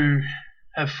people who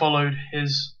have followed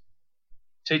his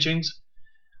teachings,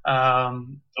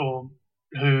 or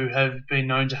who have been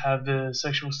known to have the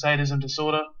sexual sadism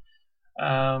disorder.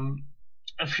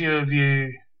 A few of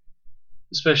you,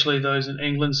 especially those in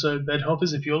England, so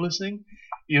bedhoppers, if you're listening,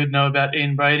 you would know about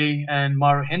Ian Brady and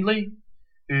Myra Hindley,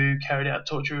 who carried out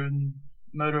torture and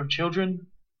murder of children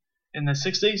in the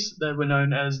 60s. They were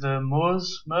known as the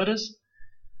Moors murders.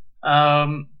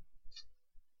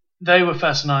 They were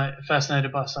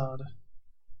fascinated by Sard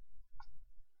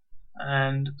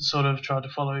and sort of tried to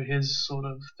follow his sort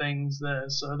of things there.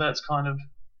 So that's kind of,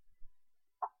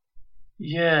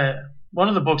 one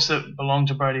of the books that belonged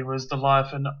to Brady was The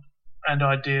Life and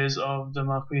Ideas of the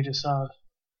Marquis de Sade.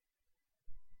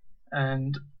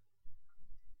 And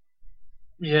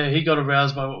he got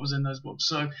aroused by what was in those books.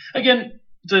 So again,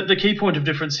 the key point of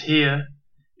difference here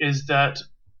is that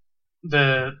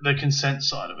the consent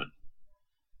side of it.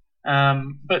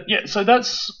 So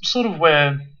that's sort of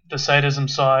where the sadism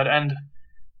side, and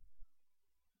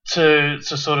to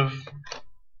sort of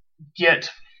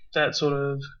get that sort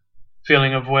of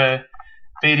feeling of where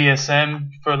BDSM,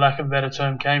 for lack of a better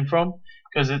term, came from,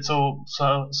 because it's all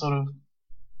sort of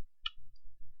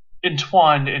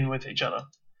entwined in with each other.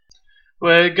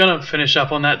 We're going to finish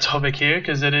up on that topic here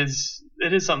because it is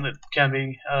something that can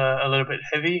be a little bit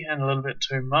heavy and a little bit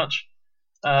too much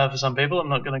for some people. I'm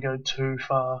not going to go too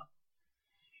far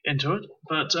into it,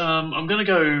 but I'm going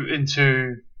to go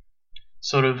into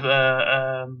sort of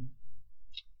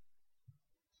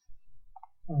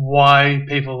why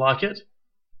people like it,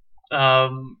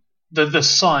 the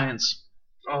science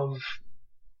of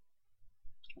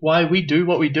why we do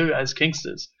what we do as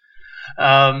kinksters.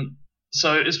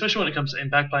 So especially when it comes to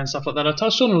impact play and stuff like that, I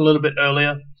touched on it a little bit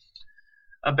earlier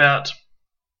about,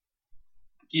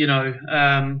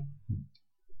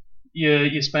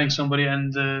 you spank somebody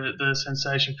and the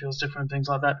sensation feels different, things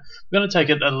like that. I'm going to take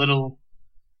it a little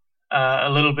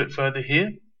bit further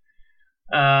here,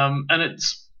 and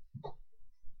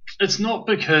it's not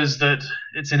because that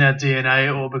it's in our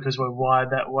DNA or because we're wired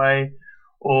that way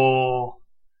or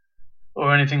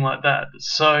anything like that.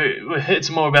 So it's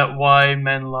more about why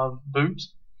men love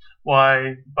boobs,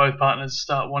 why both partners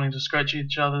start wanting to scratch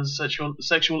each other's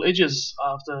sexual edges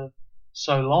after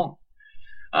so long.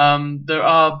 There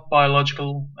are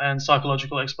biological and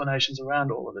psychological explanations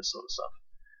around all of this sort of stuff.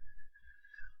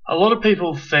 a lot of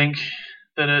people think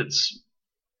that it's,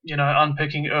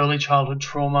 unpicking early childhood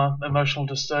trauma, emotional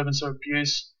disturbance, or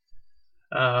abuse,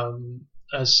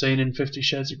 as seen in 50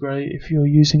 Shades of Grey. If you're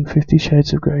using 50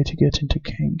 Shades of Grey to get into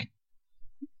kink,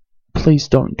 please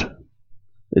don't.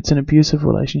 It's an abusive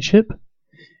relationship.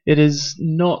 It is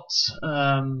not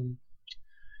a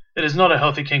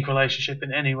healthy kink relationship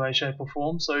in any way, shape, or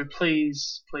form. So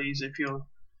please, if you're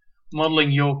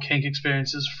modelling your kink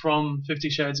experiences from 50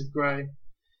 Shades of Grey,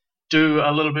 do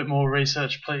a little bit more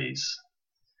research, please.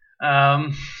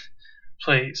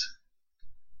 Please.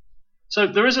 So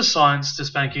there is a science to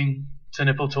spanking, to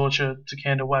nipple torture, to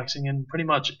candle waxing, and pretty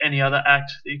much any other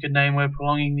act that you could name where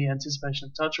prolonging the anticipation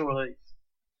of touch or relief,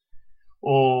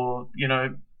 or,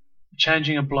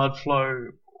 changing a blood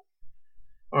flow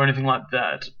or anything like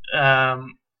that.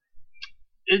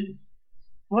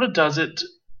 What it does, it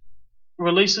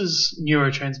releases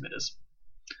neurotransmitters.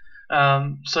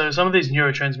 So some of these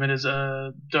neurotransmitters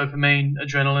are dopamine,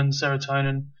 adrenaline,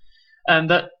 serotonin,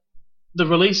 and that the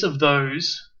release of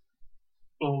those,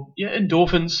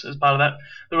 endorphins as part of that,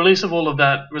 the release of all of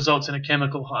that results in a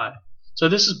chemical high. So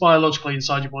this is biologically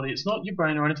inside your body. It's not your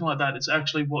brain or anything like that. It's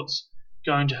actually what's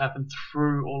going to happen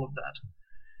through all of that.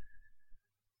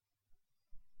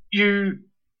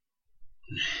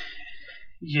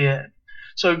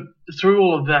 So through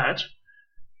all of that,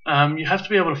 you have to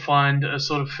be able to find a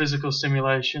sort of physical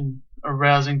stimulation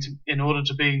arousing in order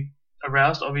to be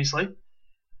aroused, obviously.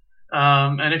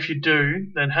 And if you do,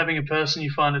 then having a person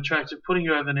you find attractive putting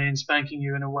you over the knee and spanking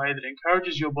you in a way that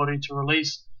encourages your body to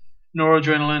release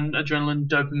noradrenaline, adrenaline,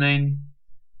 dopamine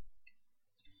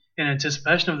in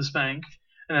anticipation of the spank,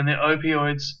 and then the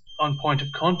opioids on point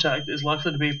of contact is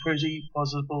likely to be a pretty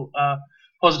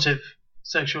positive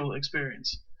sexual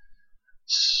experience.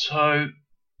 So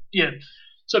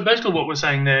basically what we're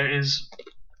saying there is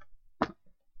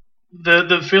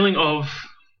the feeling of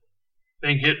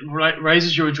being hit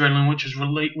raises your adrenaline,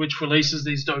 which releases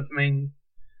these dopamines,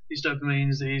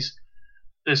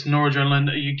 this noradrenaline.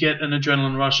 You get an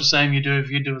adrenaline rush, the same you do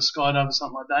if you do a skydive or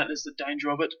something like that. There's the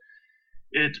danger of it.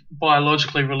 It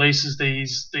biologically releases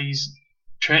these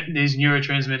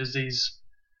neurotransmitters, these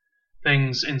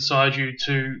things inside you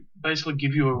to basically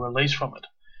give you a release from it.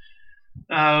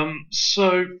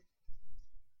 So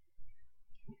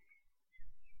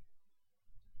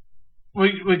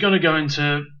we're going to go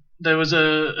into. There was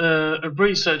a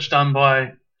research done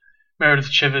by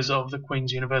Meredith Chivers of the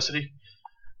Queen's University,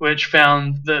 which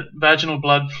found that vaginal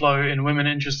blood flow in women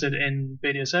interested in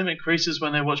BDSM increases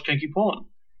when they watch kinky porn,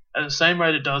 at the same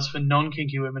rate it does for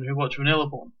non-kinky women who watch vanilla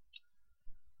porn.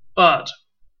 But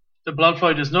the blood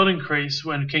flow does not increase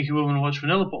when kinky women watch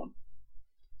vanilla porn.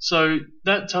 So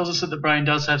that tells us that the brain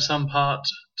does have some part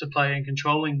to play in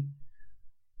controlling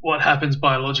what happens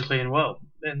biologically in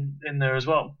there as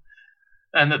well.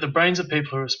 And that the brains of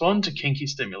people who respond to kinky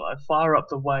stimuli fire up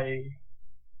the way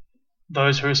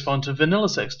those who respond to vanilla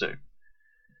sex do.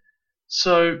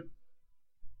 So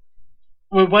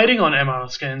we're waiting on MRI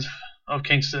scans of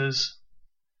kinksters,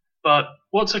 but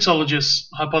what sexologists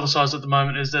hypothesize at the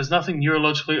moment is there's nothing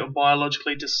neurologically or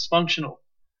biologically dysfunctional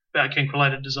about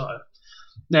kink-related desire.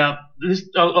 Now,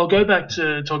 I'll go back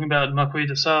to talking about Marquis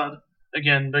de Sade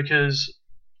again, because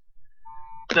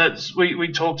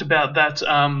we talked about that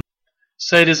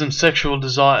sadism sexual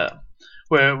desire,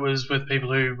 where it was with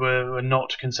people who were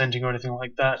not consenting or anything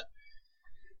like that.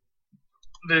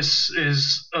 This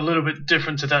is a little bit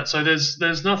different to that. So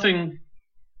there's nothing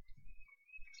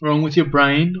wrong with your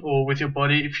brain or with your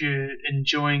body if you're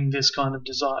enjoying this kind of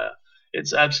desire.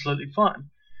 It's absolutely fine.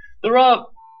 There are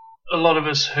a lot of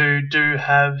us who do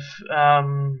have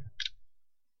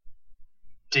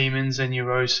demons and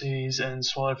neuroses and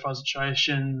swallow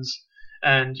frustrations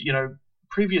and,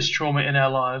 previous trauma in our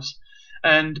lives.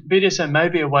 And BDSM may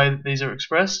be a way that these are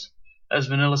expressed, as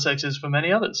vanilla sex is for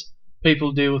many others.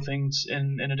 People deal with things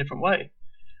in a different way.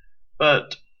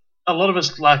 But a lot of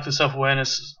us lack the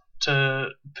self-awareness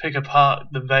to pick apart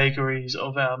the vagaries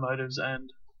of our motives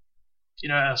and,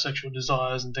 our sexual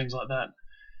desires and things like that.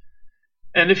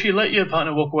 And if you let your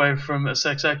partner walk away from a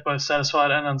sex act both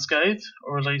satisfied and unscathed,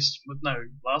 or at least with no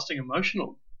lasting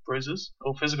emotional bruises,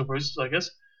 or physical bruises, I guess,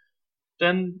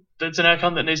 then that's an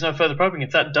outcome that needs no further probing.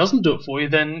 If that doesn't do it for you,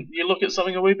 then you look at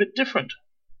something a wee bit different.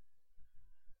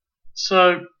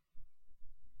 So,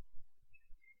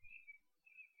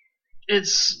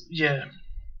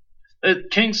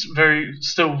 kink's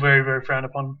still very, very frowned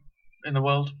upon in the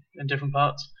world, in different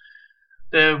parts.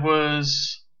 There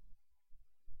was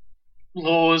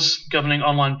laws governing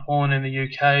online porn in the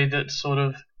UK that sort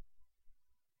of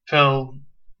fell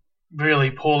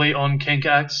really poorly on kink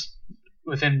acts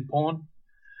within porn.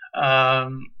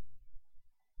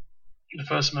 the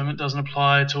First Amendment doesn't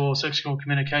apply to all sexual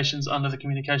communications under the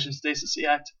Communications Decency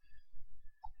Act.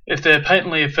 If they're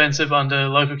patently offensive under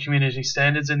local community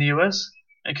standards in the US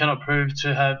and cannot prove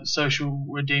to have social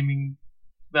redeeming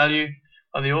value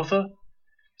by the author,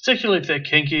 particularly if they're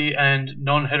kinky and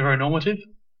non-heteronormative,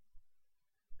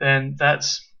 then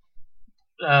that's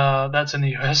in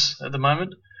the US at the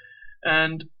moment,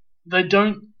 and they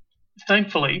don't.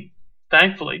 Thankfully,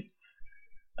 they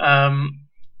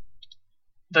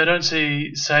don't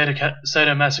see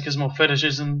sadomasochism or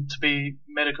fetishism to be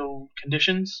medical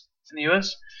conditions in the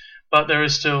US, but there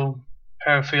is still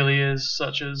paraphilias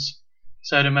such as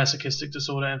sadomasochistic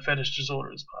disorder and fetish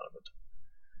disorder as part of it.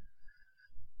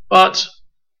 But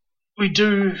we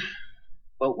do.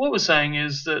 Well, what we're saying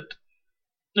is that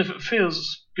if it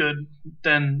feels good,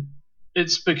 then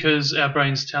it's because our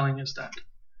brain's telling us that.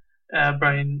 Our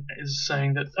brain is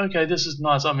saying that, okay, this is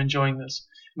nice, I'm enjoying this.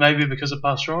 Maybe because of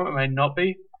past trauma, it may not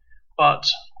be, but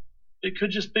it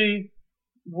could just be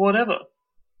whatever,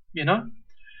 you know?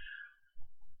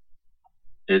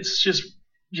 It's just,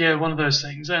 one of those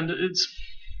things. And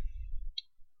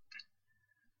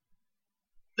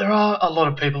there are a lot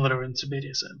of people that are into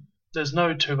BDSM. There's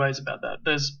no two ways about that.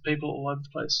 There's people all over the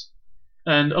place.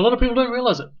 And a lot of people don't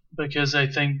realize it because they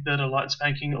think that a light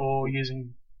spanking or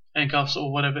using handcuffs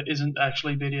or whatever isn't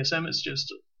actually BDSM. It's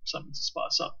just something to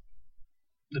spice up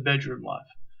the bedroom life.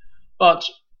 But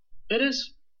it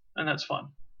is, and that's fine.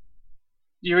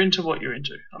 You're into what you're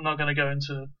into. I'm not going to go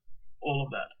into all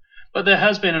of that. But there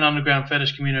has been an underground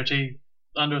fetish community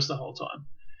under us the whole time,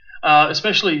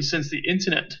 especially since the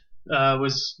internet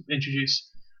was introduced.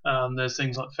 There's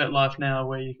things like FetLife now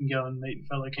where you can go and meet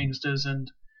fellow Kingsters and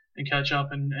catch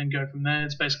up and go from there.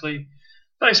 It's basically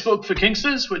Facebook for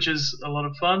Kingsters, which is a lot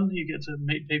of fun. You get to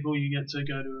meet people, you get to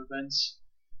go to events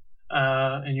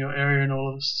in your area and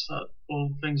all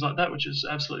things like that, which is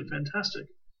absolutely fantastic.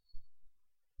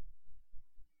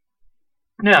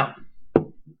 Now,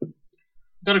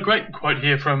 I've got a great quote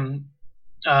here from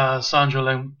Sandra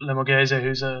Lemorghese,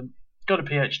 who's got a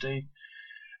PhD.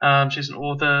 She's an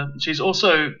author. She's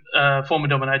also a former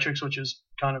dominatrix, which is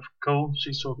kind of cool.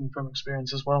 She's talking from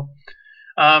experience as well.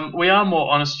 We are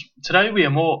more honest. Today we are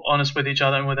more honest with each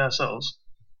other and with ourselves.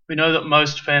 We know that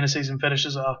most fantasies and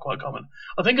fetishes are quite common.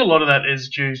 I think a lot of that is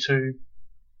due to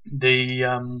the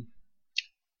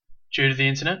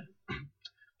internet.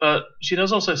 But she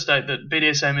does also state that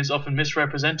BDSM is often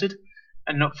misrepresented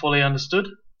and not fully understood,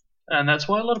 and that's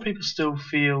why a lot of people still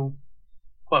feel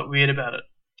quite weird about it.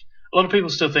 A lot of people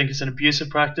still think it's an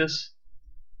abusive practice.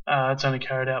 It's only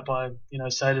carried out by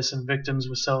sadists and victims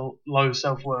with low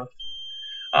self-worth.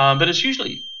 But it's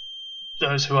usually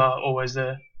those who are always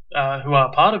there, who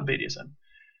are part of BDSM,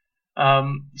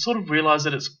 sort of realize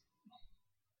that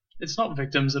it's not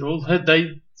victims at all.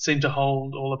 They seem to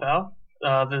hold all the power.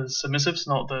 The submissives,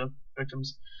 not the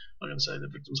victims. I'm not going to say the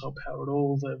victims hold power at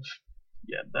all.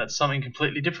 That's something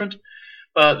completely different.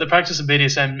 But the practice of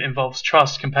BDSM involves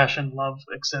trust, compassion, love,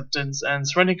 acceptance, and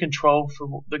surrendering control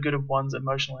for the good of one's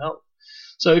emotional health.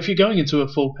 So if you're going into a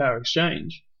full power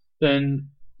exchange, then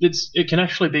it can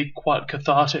actually be quite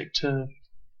cathartic to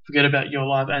forget about your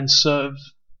life and serve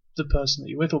the person that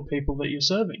you're with or people that you're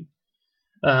serving.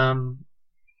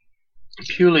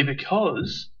 Purely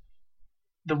because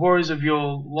the worries of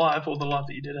your life or the life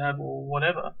that you did have or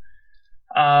whatever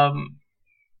are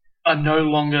no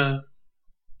longer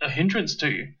a hindrance to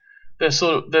you.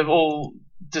 They've all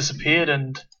disappeared,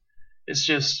 and it's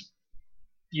just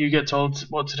you get told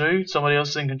what to do. Somebody else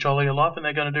is in control of your life, and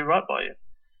they're going to do right by you.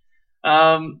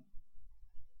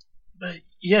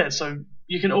 So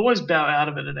you can always bow out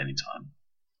of it at any time.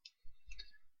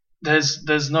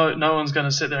 There's no one's going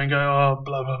to sit there and go, oh,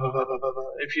 blah blah blah blah blah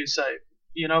blah. If you say,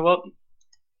 you know what,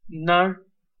 no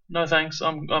thanks,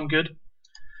 I'm good.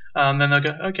 Then they'll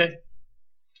go, okay.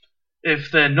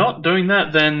 If they're not doing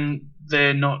that, then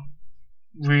they're not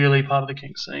really part of the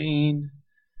kink scene.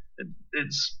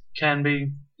 It can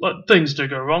be, things do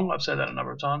go wrong. I've said that a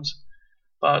number of times,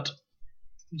 but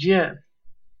yeah.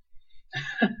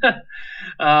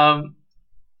 And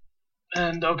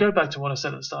I'll go back to what I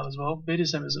said at the start as well.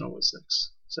 BDSM isn't always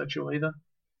sexual either.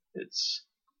 It's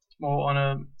more on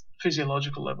a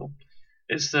physiological level.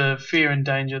 It's the fear and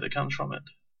danger that comes from it.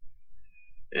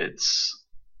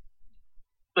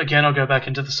 Again, I'll go back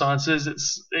into the sciences.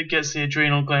 It gets the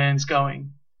adrenal glands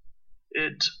going.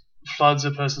 It floods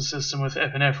a person's system with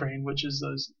epinephrine, which is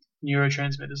those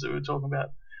neurotransmitters that we were talking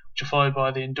about, which are followed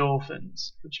by the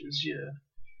endorphins, which is your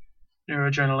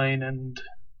neuroadrenaline and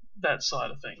that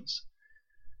side of things.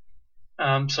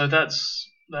 So that's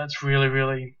really,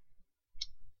 really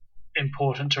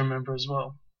important to remember as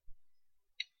well.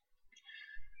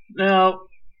 Now,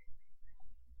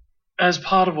 as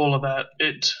part of all of that,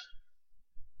 it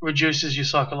reduces your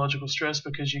psychological stress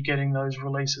because you're getting those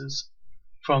releases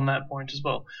from that point as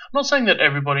well. I'm not saying that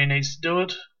everybody needs to do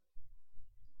it.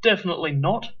 Definitely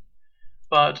not.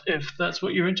 But if that's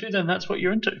what you're into, then that's what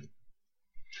you're into.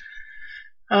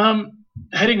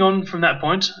 Heading on from that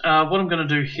point, what I'm going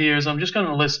to do here is I'm just going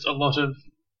to list a lot of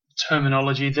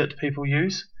terminology that people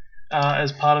use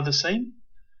as part of the scene,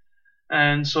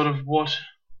 and sort of what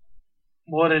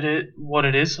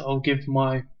it is. I'll give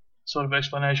my sort of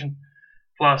explanation.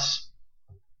 Plus,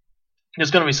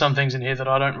 there's going to be some things in here that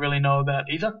I don't really know about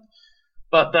either,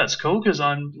 but that's cool because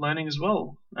I'm learning as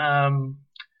well.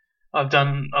 I've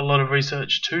done a lot of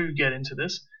research to get into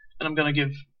this, and I'm going to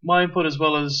give my input as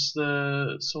well as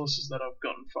the sources that I've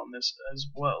gotten from this as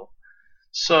well.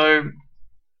 So,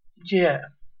 yeah,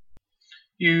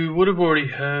 you would have already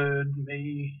heard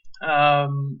me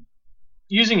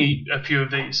using a few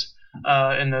of these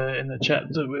in the chat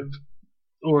that we've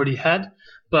already had,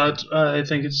 but I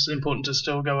think it's important to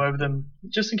still go over them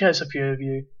just in case a few of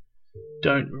you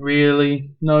don't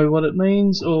really know what it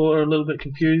means or are a little bit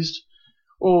confused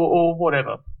or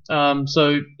whatever.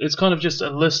 So it's kind of just a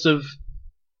list of.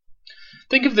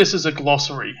 Think of this as a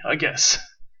glossary, I guess,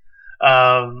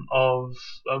 of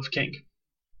kink.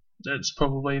 That's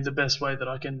probably the best way that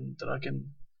I can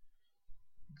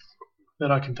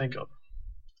think of.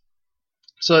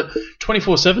 So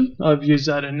 24/7, I've used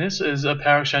that in this as a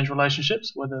power exchange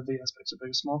relationships, whether the aspects are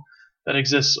big or small, that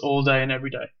exists all day and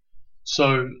every day.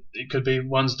 So it could be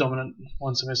one's dominant,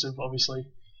 one submissive, obviously,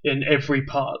 in every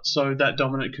part. So that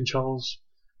dominant controls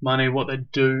money, what they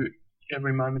do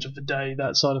every moment of the day,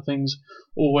 that side of things,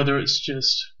 or whether it's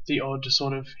just the odd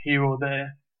sort of here or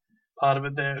there part of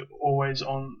it. They're always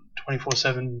on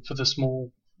 24/7 for the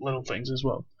small little things as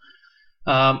well.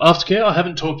 Aftercare, I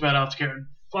haven't talked about aftercare, and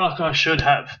fuck, I should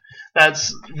have.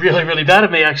 That's really, really bad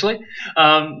of me, actually.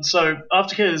 So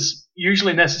aftercare is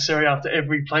usually necessary after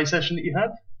every play session that you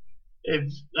have,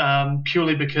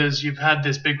 purely because you've had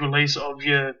this big release of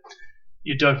your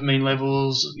dopamine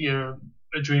levels, your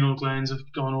adrenal glands have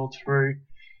gone all through.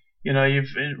 You know,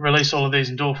 you've released all of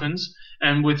these endorphins,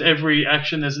 and with every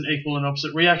action, there's an equal and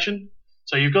opposite reaction.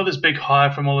 So you've got this big high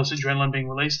from all this adrenaline being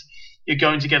released. You're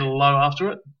going to get a low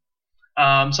after it.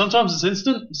 Sometimes it's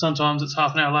instant, sometimes it's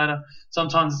half an hour later,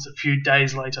 sometimes it's a few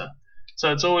days later.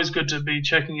 So it's always good to be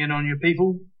checking in on your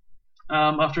people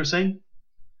after a scene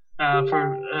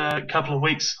for a couple of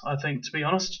weeks, I think, to be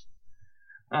honest.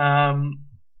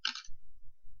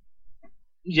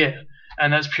 Yeah,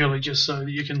 and that's purely just so that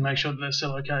you can make sure that they're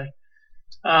still okay.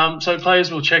 So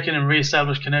players will check in and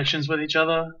re-establish connections with each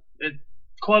other. It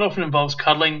quite often involves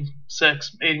cuddling,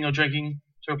 sex, eating or drinking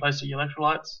to replace the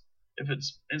electrolytes, if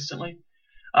it's instantly.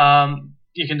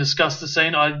 You can discuss the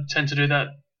scene. I tend to do that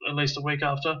at least a week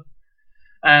after.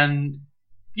 And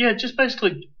yeah, just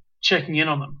basically checking in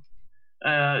on them.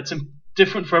 It's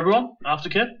different for everyone,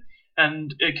 aftercare,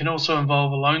 and it can also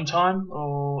involve alone time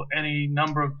or any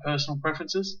number of personal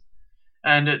preferences.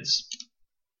 And it's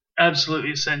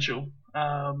absolutely essential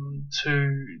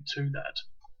to that.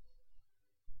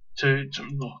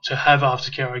 To have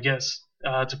aftercare, I guess,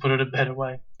 to put it a better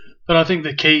way. But I think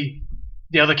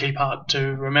the other key part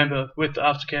to remember with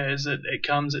aftercare is that it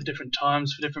comes at different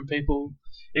times for different people.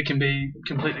 It can be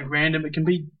completely random. It can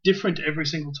be different every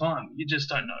single time. You just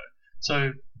don't know.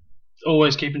 So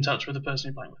always keep in touch with the person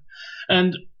you're playing with.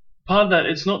 And part of that,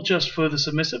 it's not just for the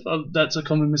submissive. That's a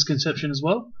common misconception as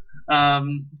well.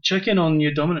 Check in on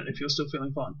your dominant if you're still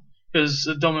feeling fine, because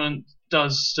the dominant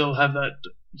does still have that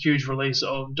huge release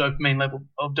of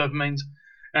dopamines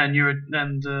and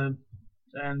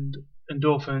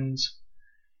endorphins,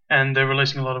 and they're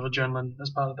releasing a lot of adrenaline as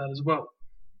part of that as well.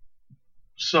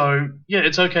 So yeah,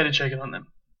 it's okay to check in on them.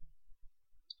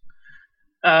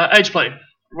 Age play,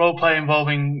 role play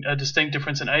involving a distinct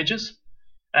difference in ages,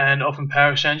 and often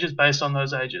power exchanges based on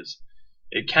those ages.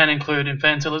 It can include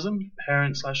infantilism,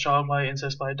 parent/child play,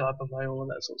 incest play, diaper play, all of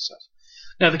that sort of stuff.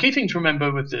 Now, the key thing to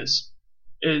remember with this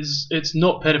is it's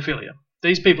not pedophilia.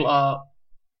 These people are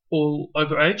all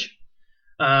over age.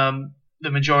 The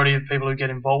majority of people who get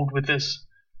involved with this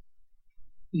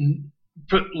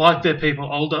like their people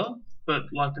older, but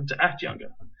like them to act younger.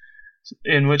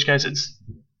 In which case,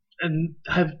 and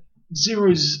have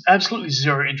absolutely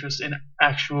zero interest in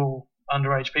actual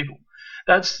underage people.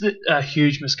 That's a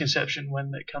huge misconception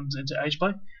when it comes into age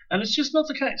play, and it's just not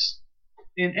the case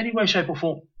in any way, shape, or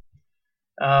form.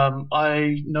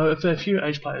 I know a fair few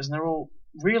age players, and they're all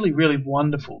really, really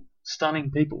wonderful, stunning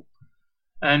people.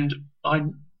 And I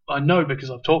know,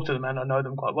 because I've talked to them and I know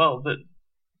them quite well, that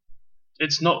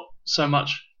it's not so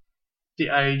much the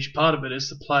age part of it is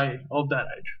the play of that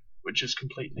age, which is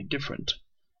completely different.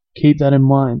 Keep that in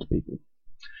mind, people.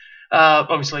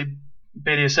 Obviously,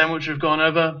 BDSM, which we've gone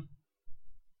over,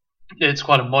 it's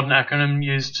quite a modern acronym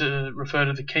used to refer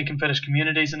to the kink and fetish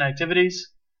communities and activities.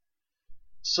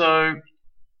 So,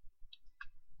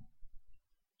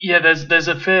 yeah, there's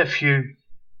a fair few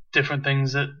different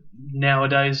things that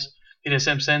nowadays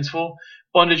BDSM stands for.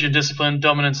 Bondage and discipline,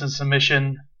 dominance and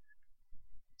submission,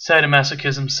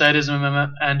 sadomasochism, sadism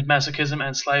and masochism,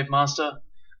 and slave master.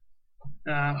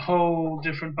 A whole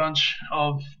different bunch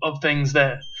of things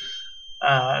there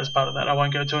as part of that. I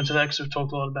won't go too into that because we've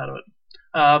talked a lot about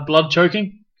it. Blood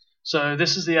choking. So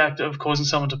this is the act of causing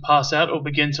someone to pass out or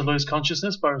begin to lose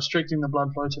consciousness by restricting the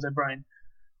blood flow to their brain,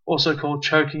 also called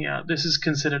choking out. This is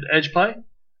considered edge play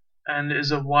and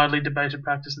is a widely debated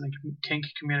practice in the kink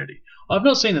community. I've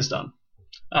not seen this done.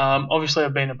 Obviously,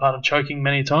 I've been a part of choking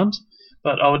many times,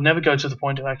 but I would never go to the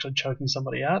point of actually choking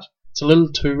somebody out. It's a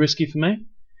little too risky for me.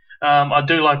 I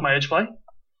do like my edge play.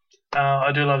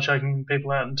 I do love choking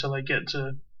people out until they get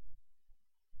to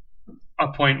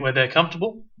a point where they're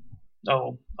comfortable,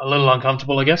 or a little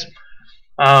uncomfortable, I guess.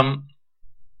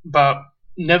 But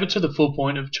never to the full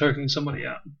point of choking somebody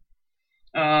out.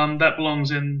 That belongs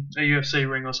in a UFC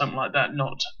ring or something like that,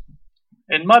 not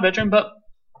in my bedroom. But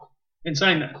in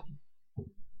saying that,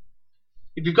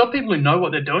 if you've got people who know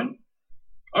what they're doing,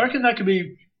 I reckon that could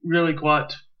be really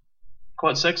quite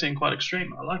sexy and quite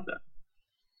extreme. I like that.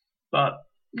 But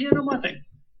yeah, not my thing.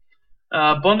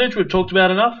 Bondage we've talked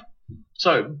about enough.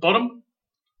 So bottom,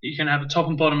 you can have a top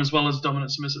and bottom as well as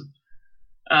dominant submissive.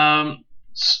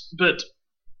 But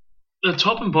the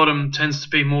top and bottom tends to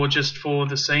be more just for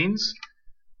the scenes,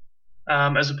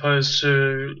 as opposed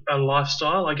to a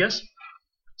lifestyle, I guess.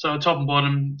 So top and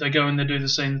bottom, they go in, they do the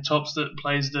scene. The top's that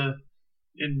plays the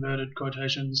inverted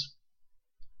quotations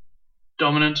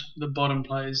dominant, the bottom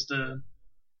plays the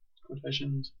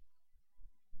quotations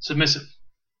submissive.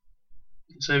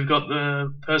 So you've got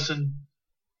the person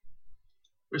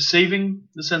receiving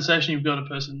the sensation, you've got a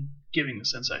person giving the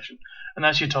sensation, and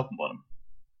that's your top and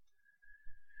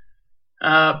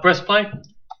bottom. Breath play,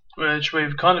 which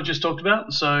we've kind of just talked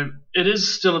about, so it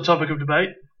is still a topic of debate,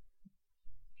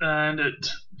 and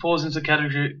it falls into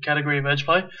the category of edge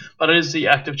play, but it is the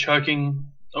act of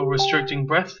choking or restricting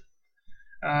breath,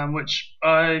 which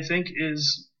I think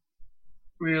is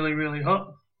really, really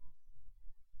hot.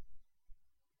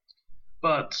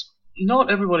 But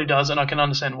not everybody does, and I can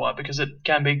understand why, because it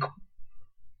can be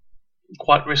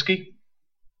quite risky.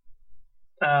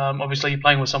 Obviously, you're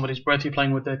playing with somebody's breath, you're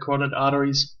playing with their carotid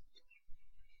arteries.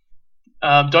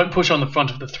 Don't push on the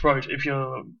front of the throat if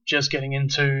you're just getting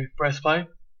into breath play.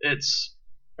 It's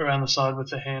around the side with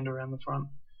the hand around the front.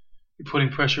 You're putting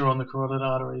pressure on the carotid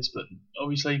arteries, but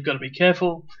obviously you've got to be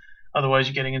careful, otherwise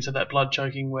you're getting into that blood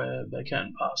choking where they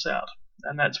can pass out,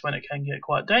 and that's when it can get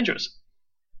quite dangerous.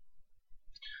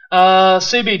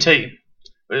 CBT,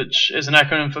 which is an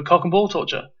acronym for cock and ball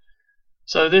torture.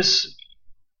 So this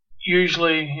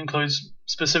usually includes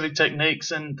specific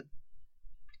techniques and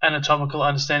anatomical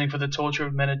understanding for the torture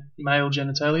of male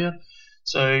genitalia.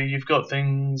 So you've got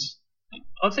things,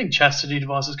 I think chastity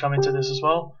devices come into this as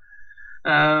well.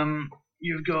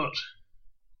 You've got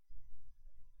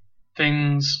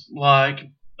things like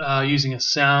using a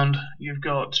sound. You've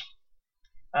got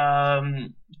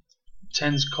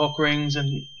TENS cock rings and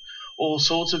all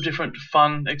sorts of different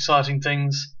fun, exciting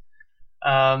things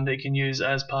that you can use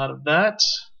as part of that.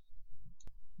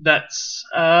 That's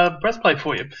breath play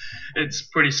for you. It's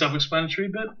pretty self-explanatory,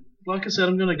 but like I said,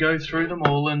 I'm going to go through them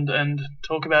all and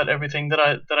talk about everything that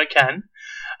I can.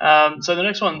 So the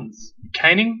next one's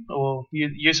caning, or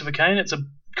use of a cane. It's a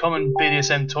common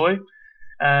BDSM toy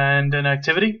and an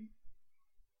activity.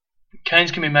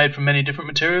 Canes can be made from many different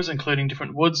materials, including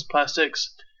different woods,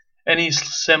 plastics, any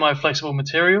semi-flexible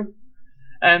material.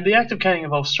 And the act of caning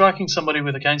involves striking somebody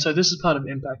with a cane. So this is part of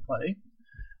impact play,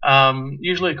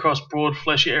 usually across broad,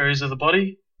 fleshy areas of the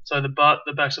body. So the butt,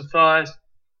 the backs of thighs,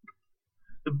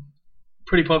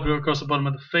 pretty popular across the bottom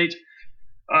of the feet.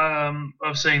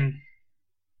 I've seen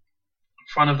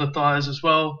front of the thighs as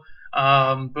well.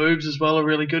 Boobs as well are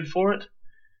really good for it.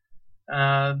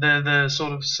 They're the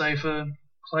sort of safer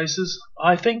places,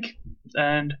 I think,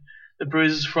 and the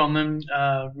bruises from them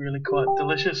are really quite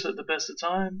delicious at the best of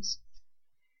times.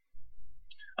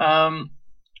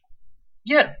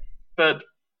 Yeah, but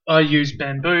I use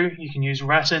bamboo, you can use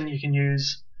rattan, you can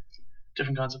use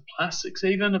different kinds of plastics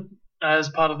even as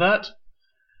part of that.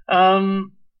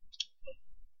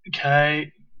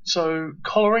 Okay, so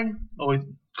collaring, or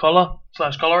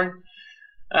collar/collaring,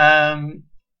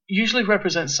 usually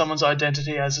represents someone's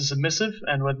identity as a submissive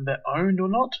and whether they're owned or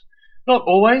not. Not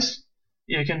always.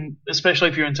 You can, especially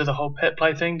if you're into the whole pet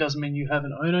play thing, doesn't mean you have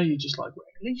an owner. You just like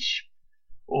wearing a leash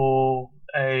or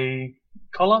a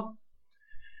collar.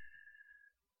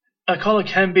 A collar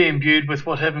can be imbued with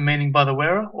whatever meaning by the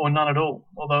wearer, or none at all,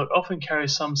 although it often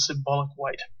carries some symbolic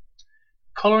weight.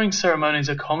 Collaring ceremonies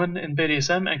are common in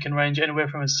BDSM and can range anywhere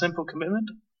from a simple commitment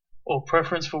or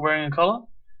preference for wearing a collar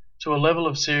to a level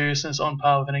of seriousness on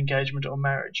par with an engagement or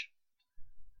marriage.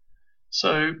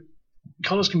 So,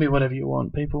 collars can be whatever you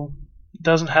want, people. It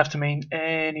doesn't have to mean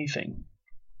anything.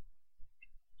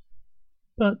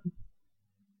 But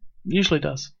usually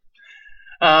does.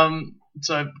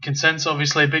 So consent's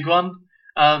obviously a big one.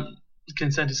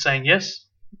 Consent is saying yes,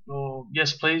 or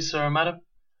yes please, sir or madam.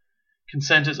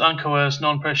 Consent is uncoerced,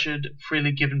 non-pressured,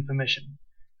 freely given permission.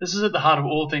 This is at the heart of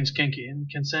all things kinky, and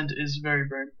consent is very,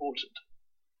 very important.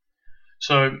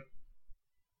 So,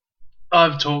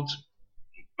 I've talked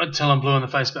until I'm blue in the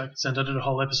face about consent. I did a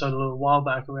whole episode a little while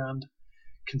back around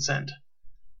consent.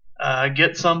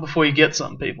 Get some before you get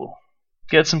some, people.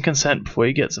 Get some consent before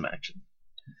you get some action.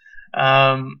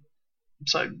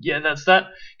 So, yeah, that's that.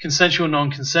 Consensual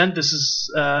non-consent. This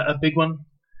is a big one.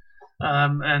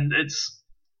 And it's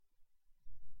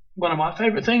one of my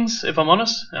favourite things, if I'm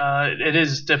honest. It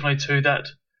is definitely to that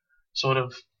sort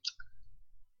of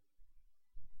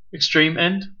extreme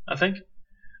end, I think.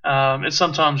 It's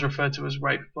sometimes referred to as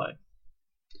rape play.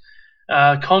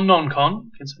 Con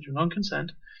non-con, consensual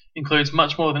non-consent, includes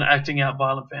much more than acting out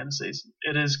violent fantasies.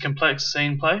 It is complex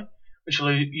scene play, which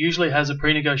usually has a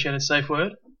pre-negotiated safe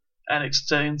word and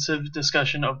extensive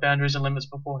discussion of boundaries and limits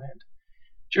beforehand.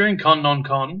 During con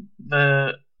non-con,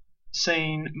 the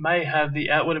scene may have the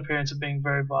outward appearance of being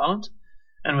very violent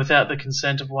and without the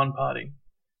consent of one party.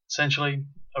 Essentially,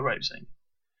 a rape scene.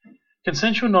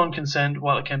 Consensual non-consent,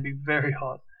 while it can be very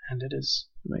hot, and it is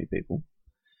for many people,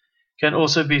 can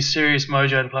also be serious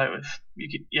mojo to play with.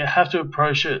 You have to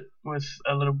approach it with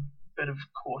a little bit of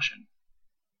caution.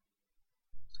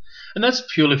 And that's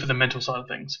purely for the mental side of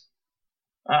things,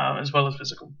 as well as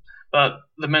physical. But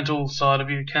the mental side of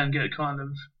you can get kind of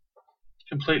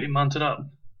completely munted up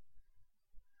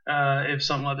if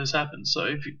something like this happens. So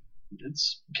it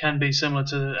can be similar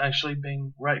to actually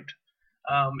being raped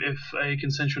if a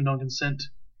consensual non-consent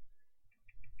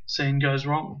scene goes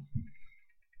wrong.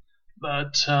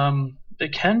 But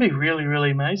it can be really,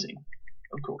 really amazing,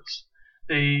 of course.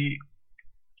 The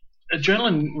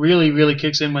adrenaline really, really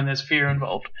kicks in when there's fear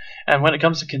involved. And when it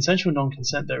comes to consensual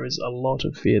non-consent, there is a lot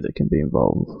of fear that can be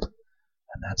involved.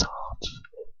 And that's hard.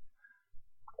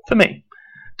 For me.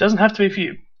 Doesn't have to be for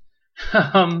you.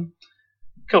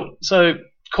 Cool. So,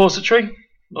 corsetry,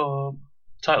 or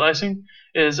tight lacing,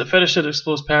 is a fetish that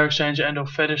explores power exchange and or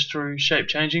fetish through shape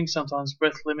changing, sometimes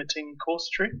breath limiting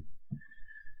corsetry.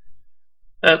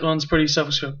 That one's pretty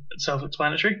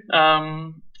self-explanatory.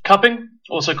 Cupping,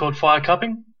 also called fire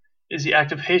cupping, is the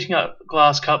act of heating up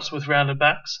glass cups with rounded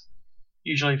backs,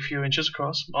 usually a few inches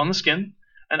across, on the skin,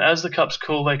 and as the cups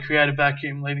cool they create a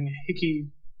vacuum, leaving a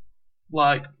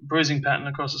hickey-like bruising pattern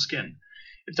across the skin.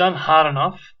 If done hard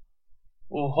enough,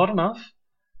 or hot enough,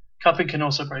 cupping can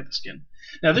also break the skin.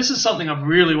 Now this is something I've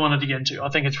really wanted to get into. I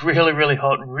think it's really, really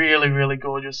hot, really, really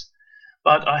gorgeous,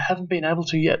 but I haven't been able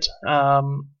to yet.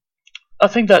 I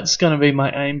think that's going to be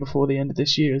my aim before the end of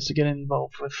this year, is to get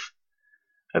involved with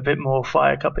a bit more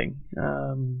fire cupping.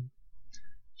 Yeah,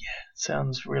 it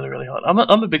sounds really, really hot. I'm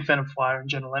a big fan of fire in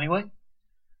general anyway.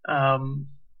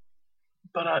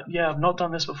 But yeah, I've not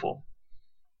done this before.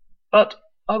 But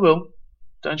I will.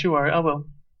 Don't you worry, I will.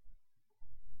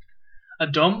 A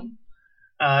dom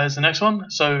is the next one.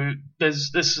 So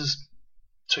this is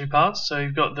two parts. So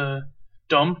you've got the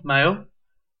dom, male,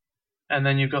 and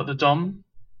then you've got the dom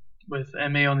with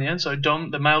ME on the end. So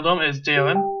dom, the male dom is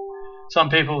DOM. Some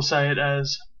people say it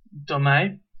as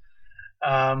dome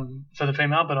for the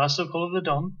female, but I still call it the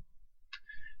dom.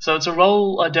 So it's a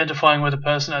role identifying with a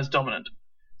person as dominant,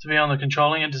 to be on the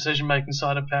controlling and decision-making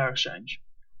side of power exchange.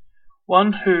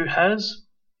 One who has,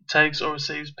 takes, or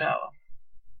receives power.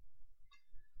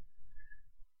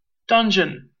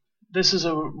 Dungeon. This is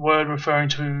a word referring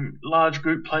to large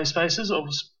group play spaces or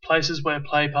places where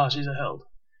play parties are held.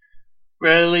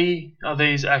 Rarely are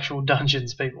these actual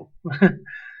dungeons, people.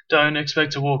 Don't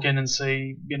expect to walk in and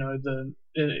see, that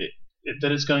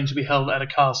it's going to be held at a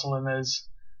castle and there's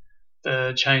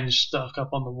the change stuck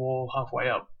up on the wall halfway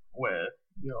up, where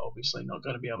you're obviously not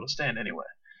going to be able to stand anywhere.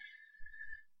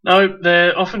 No,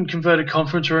 they're often converted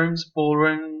conference rooms,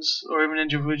 ballrooms, or even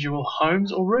individual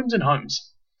homes or rooms in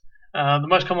homes. The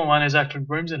most common one is actually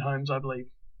rooms in homes, I believe.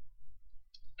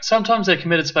 Sometimes they're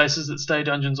committed spaces that stay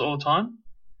dungeons all the time,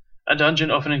 A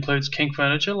dungeon often includes kink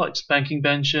furniture like spanking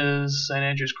benches, St.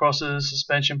 Andrew's crosses,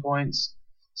 suspension points,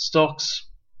 stocks,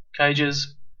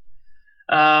 cages.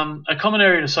 A common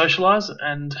area to socialise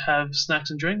and have snacks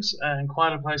and drinks, and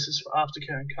quieter places for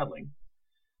aftercare and cuddling.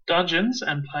 Dungeons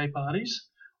and play parties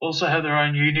also have their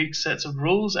own unique sets of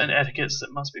rules and etiquettes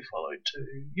that must be followed to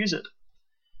use it.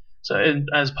 So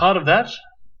as part of that,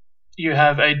 you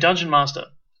have a dungeon master.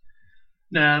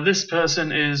 Now, this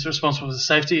person is responsible for the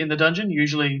safety in the dungeon,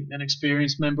 usually an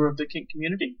experienced member of the kink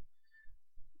community.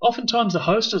 Oftentimes the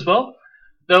host as well.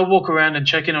 They'll walk around and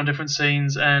check in on different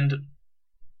scenes and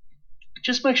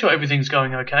just make sure everything's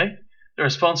going okay. They're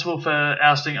responsible for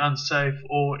ousting unsafe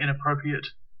or inappropriate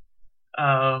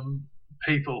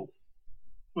people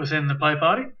within the play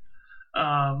party.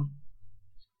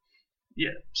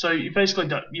 So you basically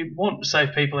you want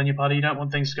safe people in your party. You don't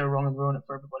want things to go wrong and ruin it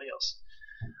for everybody else.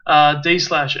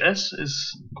 D/S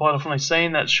is quite often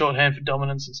seen. That's shorthand for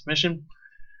dominance and submission.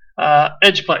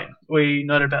 Edge play. We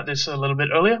noted about this a little bit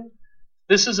earlier.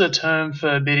 This is a term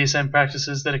for BDSM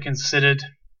practices that are considered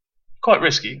quite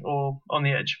risky or on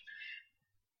the edge.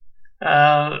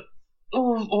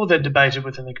 Or they're debated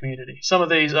within the community. Some of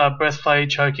these are breath play,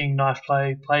 choking, knife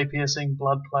play, play piercing,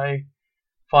 blood play,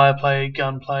 fire play,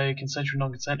 gun play, consensual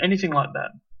non-consent, anything like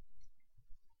that.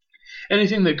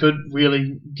 Anything that could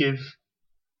really give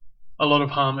a lot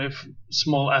of harm if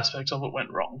small aspects of it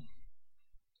went wrong.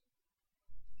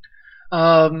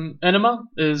 Enema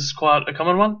is quite a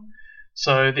common one.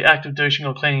 So the act of douching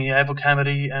or cleaning the anal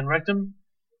cavity and rectum,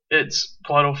 it's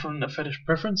quite often a fetish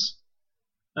preference.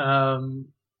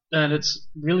 And it's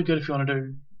really good if you want to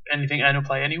do anything anal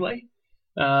play anyway.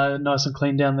 Nice and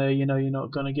clean down there, you know you're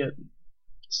not going to get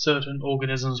certain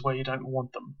organisms where you don't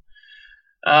want them.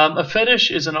 A fetish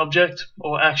is an object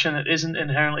or action that isn't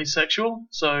inherently sexual,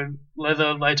 so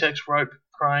leather, latex, rope,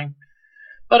 crying,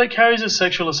 but it carries a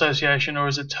sexual association or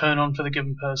is a turn-on for the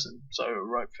given person, so a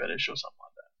rope fetish or something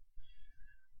like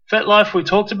that. FetLife we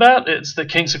talked about, it's the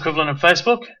Kink's equivalent of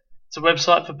Facebook. It's a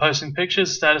website for posting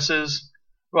pictures, statuses,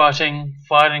 writing,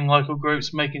 finding local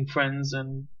groups, making friends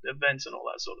and events and all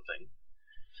that sort of thing.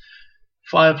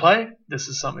 Fire play, this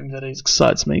is something that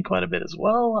excites me quite a bit as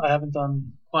well. I haven't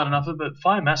done quite enough of it, but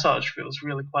fire massage feels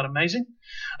really quite amazing.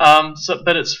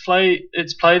 But it's play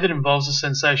that involves a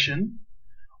sensation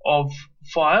of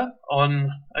fire on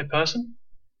a person,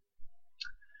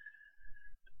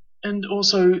 and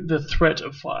also the threat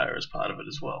of fire as part of it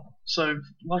as well. So,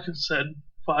 like I said,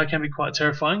 fire can be quite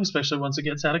terrifying, especially once it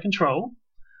gets out of control.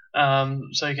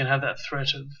 So you can have that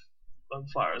threat of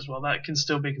fire as well. That can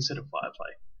still be considered fire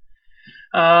play.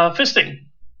 Fisting.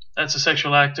 That's a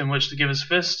sexual act in which the giver's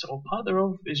fist, or part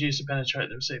thereof, is used to penetrate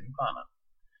the receiving partner.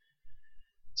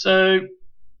 So,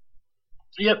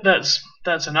 yep,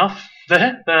 that's enough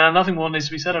there. Nothing more needs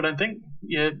to be said, I don't think.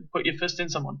 You put your fist in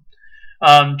someone.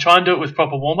 Try and do it with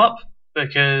proper warm-up,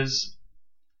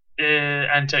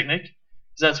 and technique,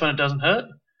 because that's when it doesn't hurt,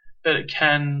 but it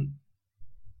can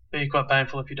be quite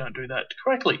painful if you don't do that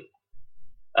correctly.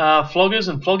 Floggers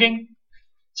and flogging.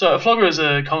 So a flogger is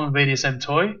a common BDSM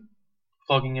toy.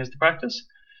 Flogging is the practice.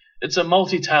 It's a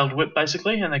multi-tailed whip,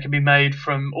 basically, and they can be made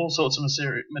from all sorts of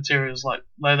materials like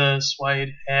leather,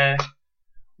 suede, hair,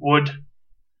 wood.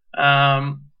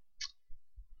 I've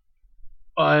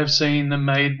seen them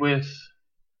made with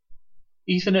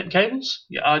Ethernet cables,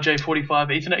 RJ45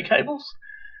 Ethernet cables,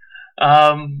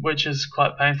 which is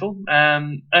quite painful.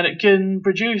 And it can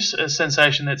produce a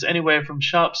sensation that's anywhere from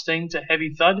sharp sting to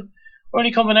heavy thud, or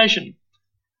any combination.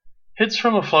 Hits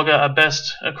from a flogger are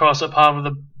best across a part of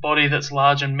the body that's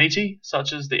large and meaty,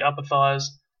 such as the upper thighs,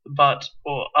 the butt,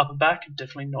 or upper back,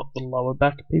 definitely not the lower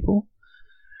back, people.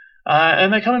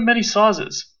 And they come in many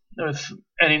sizes, with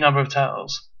any number of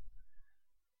tails.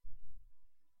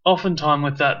 Oftentimes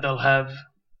with that, they'll have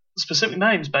specific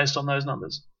names based on those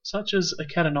numbers, such as a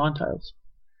cat of nine tails.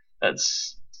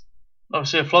 That's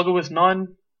obviously a flogger with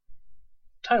 9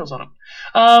 tails on him.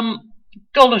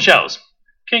 Golden showers.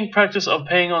 Kink practice of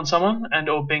peeing on someone and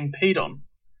or being peed on.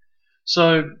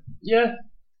 So, yeah,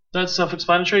 that's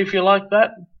self-explanatory. If you like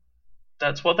that,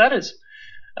 that's what that is.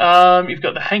 You've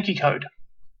got the hanky code.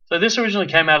 So this originally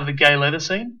came out of the gay leather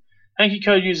scene. Hanky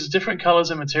code uses different colours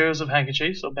and materials of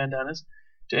handkerchiefs or bandanas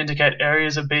to indicate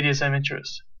areas of BDSM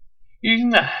interest.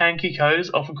 Using the hanky code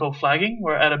is often called flagging,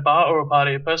 where at a bar or a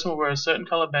party a person will wear a certain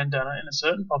colour bandana in a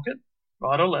certain pocket,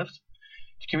 right or left,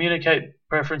 to communicate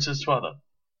preferences to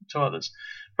others.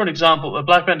 For an example, a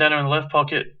black bandana in the left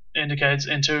pocket indicates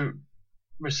into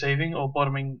receiving or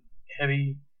bottoming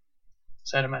heavy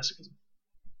sadomasochism.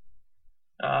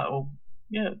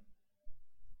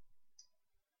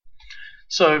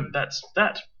 So that's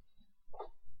that.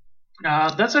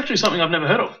 That's actually something I've never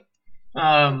heard of.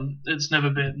 It's never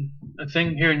been a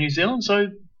thing here in New Zealand, so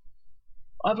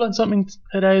I've learned something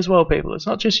today as well, people. It's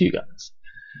not just you guys.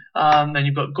 Then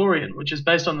you've got Gorian, which is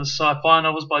based on the sci-fi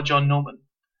novels by John Norman.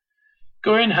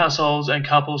 Gorian households and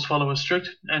couples follow a strict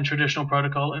and traditional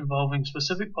protocol involving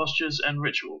specific postures and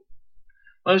ritual.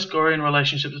 Most Gorian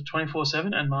relationships are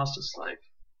 24/7 and master-slave.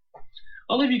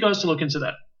 I'll leave you guys to look into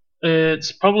that.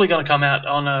 It's probably going to come out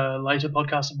on a later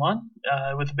podcast of mine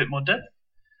with a bit more depth.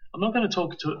 I'm not going to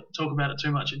talk about it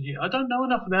too much in here. I don't know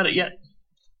enough about it yet.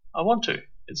 I want to.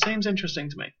 It seems interesting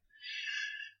to me.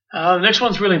 The next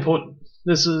one's really important.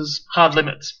 This is hard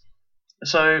limits.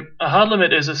 So a hard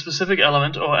limit is a specific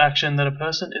element or action that a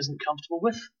person isn't comfortable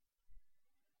with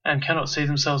and cannot see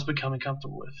themselves becoming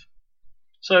comfortable with.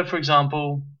 So, for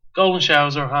example, golden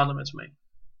showers are a hard limit to me.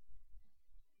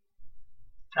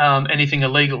 Anything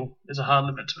illegal is a hard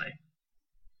limit to me.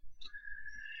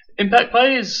 Impact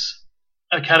play is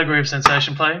a category of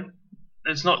sensation play.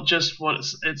 It's not just what it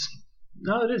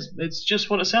is. It's just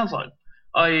what it sounds like,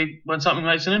 i.e. when something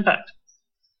makes an impact.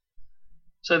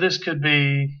 So this could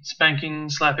be spanking,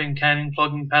 slapping, caning,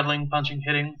 flogging, paddling, punching,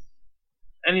 hitting,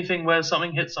 anything where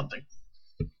something hits something.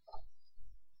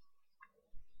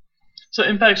 So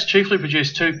impacts chiefly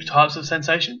produce two types of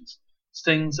sensations,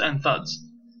 stings and thuds.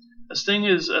 A sting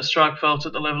is a strike felt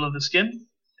at the level of the skin.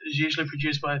 It is usually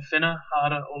produced by a thinner,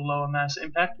 harder or lower mass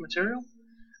impact material,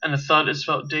 and a thud is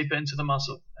felt deeper into the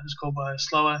muscle and is caused by a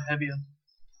slower, heavier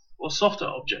or softer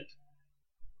object.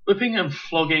 Whipping and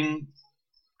flogging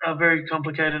are very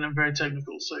complicated and very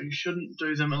technical, so you shouldn't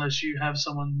do them unless you have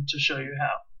someone to show you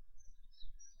how.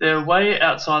 They're way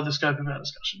outside the scope of our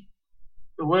discussion.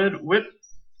 The word whip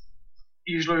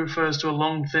usually refers to a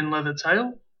long, thin leather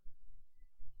tail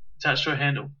attached to a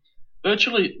handle,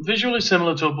 visually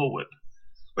similar to a bullwhip.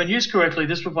 When used correctly,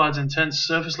 this provides intense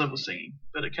surface level stinging,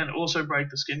 but it can also break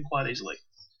the skin quite easily.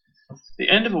 The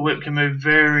end of a whip can move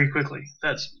very quickly.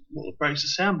 That's what breaks the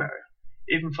sound barrier,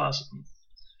 even faster.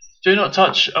 Do not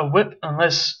touch a whip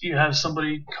unless you have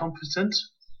somebody competent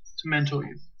to mentor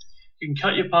you. You can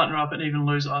cut your partner up and even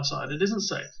lose eyesight. It isn't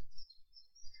safe.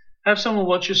 Have someone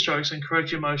watch your strokes and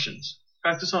correct your motions.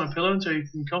 Practice on a pillow until you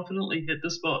can confidently hit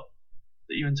the spot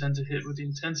that you intend to hit with the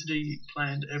intensity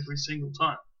planned every single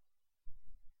time.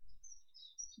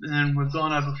 And then we've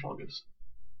gone over floggers.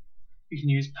 You can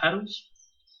use paddles.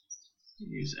 You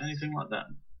can use anything like that.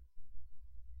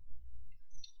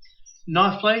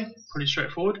 Knife play, pretty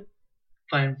straightforward.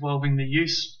 Play involving the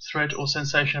use, threat or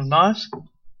sensation of knives.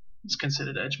 It's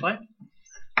considered edge play.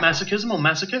 Masochism or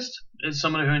masochist is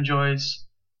someone who enjoys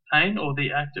pain or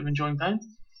the act of enjoying pain.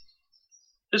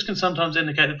 This can sometimes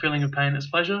indicate the feeling of pain as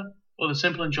pleasure or the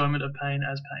simple enjoyment of pain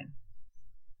as pain.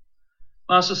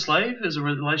 Master-slave is a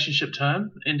relationship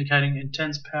term indicating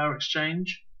intense power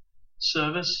exchange,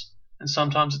 service, and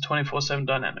sometimes a 24/7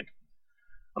 dynamic.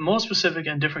 A more specific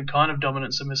and different kind of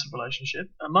dominant-submissive relationship,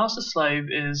 a master-slave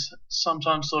is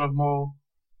sometimes sort of more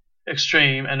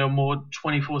extreme and are more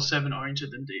 24/7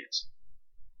 oriented than DS.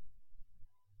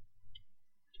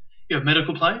 You have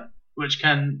medical play, which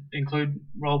can include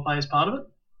role play as part of it,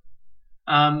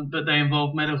 but they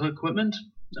involve medical equipment,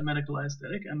 a medical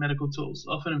aesthetic, and medical tools.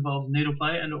 Often involve needle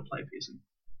play and or play piercing.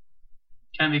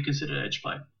 Can be considered edge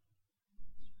play.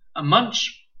 A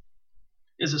munch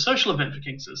is a social event for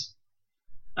kinksters,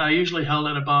 usually held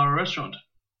at a bar or restaurant.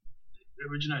 It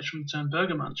originates from the term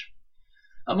burger munch.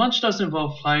 A munch doesn't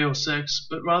involve play or sex,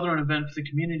 but rather an event for the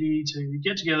community to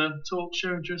get together, talk,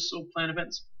 share interests, or plan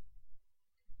events.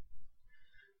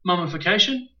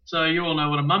 Mummification, so you all know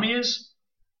what a mummy is.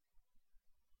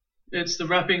 It's the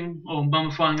wrapping or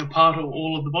mummifying a part or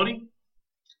all of the body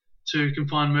to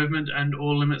confine movement and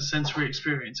or limit sensory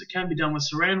experience. It can be done with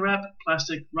saran wrap,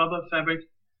 plastic, rubber, fabric,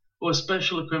 or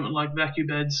special equipment like vacuum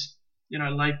beds,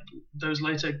 those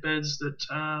latex beds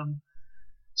that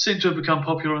seem to have become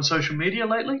popular on social media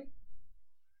lately.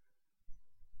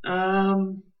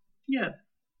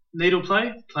 Needle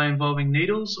play involving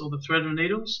needles or the thread of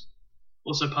needles,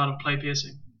 also part of play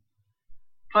piercing.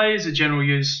 Play is a general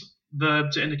use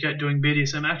verb to indicate doing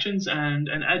BDSM actions and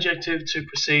an adjective to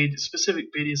precede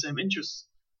specific BDSM interests,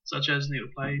 such as needle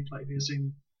play, play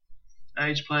piercing,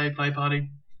 age play, play party.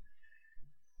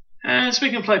 And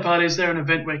speaking of play parties, they're an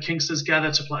event where kinksters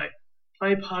gather to play.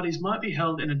 Play parties might be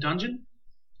held in a dungeon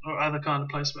or other kind of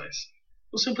play space,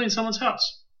 or simply in someone's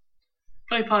house.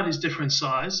 Play parties differ in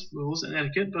size, rules, and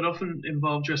etiquette, but often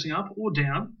involve dressing up or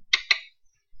down,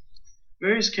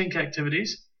 various kink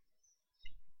activities,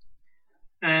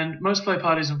 and most play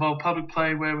parties involve public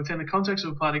play where within the context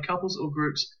of a party, couples or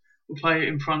groups will play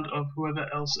in front of whoever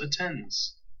else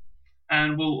attends,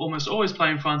 and will almost always play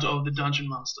in front of the dungeon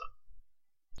master.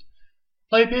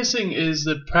 Play piercing is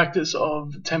the practice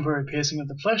of temporary piercing of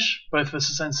the flesh, both for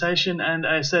sensation and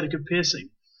aesthetic of piercing.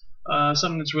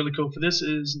 Something that's really cool for this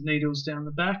is needles down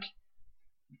the back,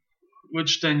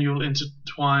 which then you'll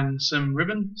intertwine some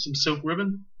silk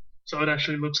ribbon, so it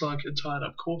actually looks like a tied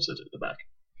up corset at the back.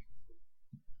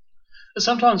 It's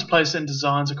sometimes placed in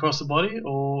designs across the body,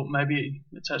 or maybe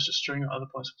attached to string or other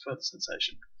points for further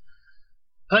sensation.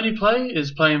 Pony play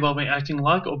is play involving acting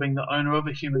like or being the owner of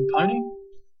a human pony.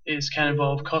 It can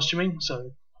involve costuming,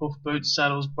 so hoof boots,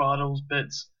 saddles, bridles,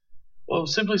 bits, or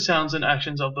simply sounds and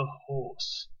actions of the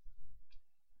horse.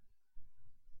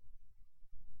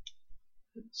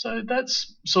 So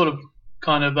that's sort of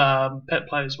kind of pet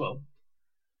play as well.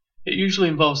 It usually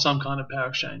involves some kind of power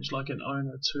exchange, like an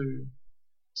owner to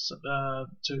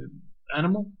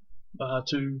animal,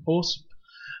 to horse.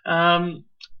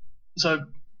 So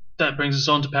that brings us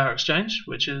on to power exchange,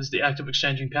 which is the act of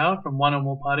exchanging power from one or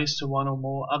more parties to one or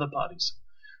more other parties,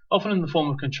 often in the form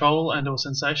of control and or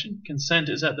sensation. Consent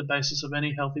is at the basis of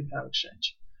any healthy power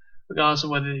exchange, regardless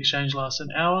of whether the exchange lasts an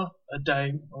hour, a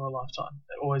day, or a lifetime.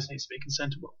 It always needs to be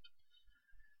consentable.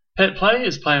 Pet play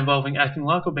is play involving acting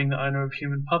like or being the owner of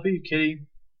human puppy, kitty,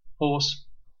 horse,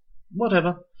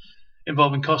 whatever,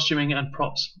 involving costuming and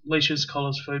props, leashes,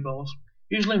 collars, food bowls.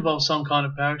 Usually involves some kind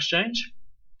of power exchange,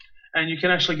 and you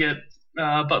can actually get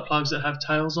butt plugs that have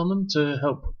tails on them to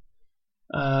help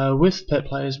with pet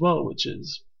play as well, which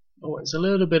is always a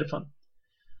little bit of fun.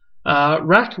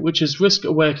 RAC, which is Risk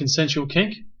Aware Consensual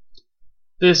Kink.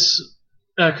 This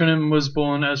acronym was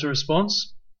born as a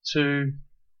response to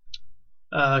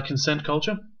consent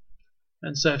culture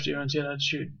and safety-oriented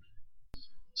attitude.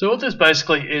 So what this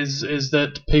basically is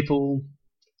that people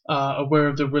are aware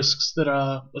of the risks that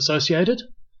are associated,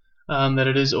 that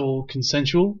it is all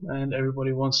consensual and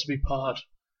everybody wants to be part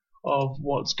of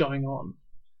what's going on.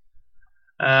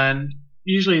 And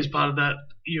usually as part of that,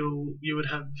 you would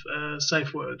have a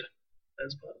safe word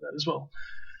as part of that as well.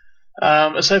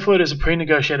 A safe word is a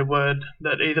pre-negotiated word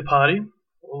that either party,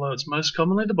 although it's most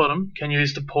commonly the bottom, can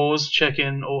use to pause, check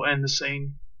in, or end the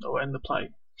scene, or end the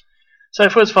play.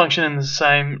 Safe words function in the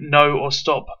same no or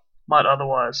stop might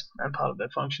otherwise, and part of their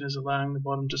function is allowing the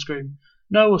bottom to scream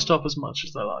no or stop as much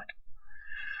as they like.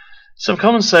 Some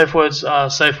common safe words are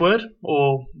safe word,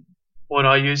 or what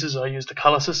I use is I use the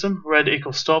colour system. Red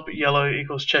equals stop, yellow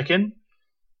equals check in,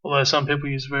 although some people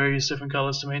use various different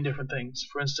colours to mean different things.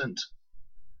 For instance,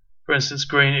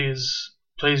 green is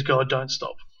please God don't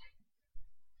stop.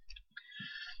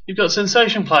 You've got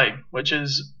sensation play, which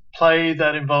is play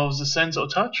that involves the sense or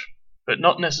touch, but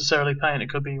not necessarily pain. It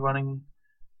could be running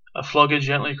a flogger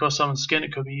gently across someone's skin.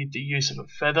 It could be the use of a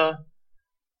feather,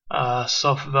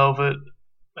 soft velvet,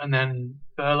 and then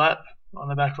burlap on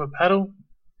the back of a paddle.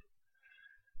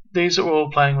 These are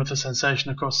all playing with a sensation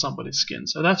across somebody's skin.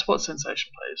 So that's what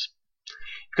sensation play is.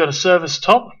 You've got a service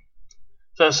top.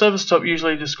 So a service top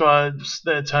usually describes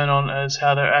their turn on as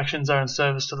how their actions are in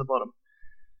service to the bottom.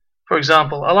 For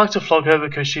example, I like to flog her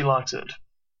because she likes it,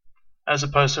 as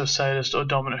opposed to a sadist or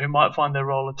dominant who might find their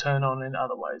role a turn on in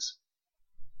other ways.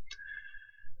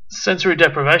 Sensory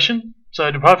deprivation,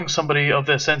 so depriving somebody of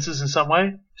their senses in some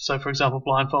way. So for example,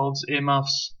 blindfolds,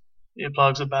 earmuffs,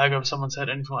 earplugs, a bag over someone's head,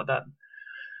 anything like that.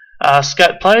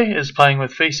 Scat play is playing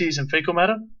with feces and fecal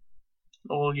matter,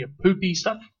 all your poopy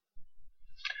stuff.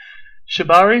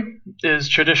 Shibari is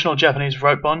traditional Japanese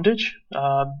rope bondage,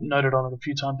 noted on it a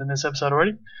few times in this episode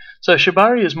already. So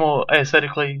shibari is more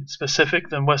aesthetically specific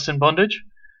than Western bondage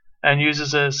and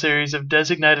uses a series of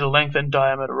designated length and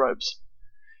diameter ropes.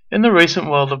 In the recent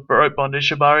world of rope bondage,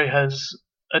 shibari has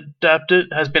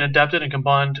been adapted and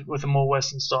combined with a more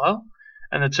Western style,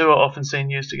 and the two are often seen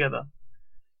used together.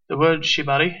 The word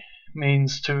shibari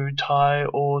means to tie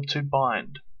or to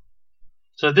bind.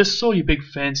 So this is all your big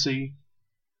fancy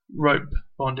rope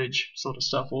bondage sort of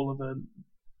stuff, all of the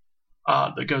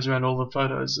art that goes around, all the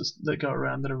photos that go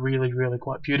around that are really, really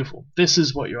quite beautiful. This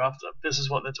is what you're after. This is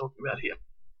what they're talking about here.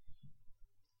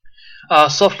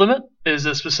 Soft limit is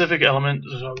a specific element.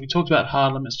 So we talked about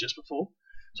hard limits just before.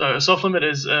 So a soft limit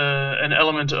is an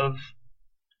element of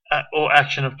or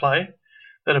action of play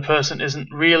that a person isn't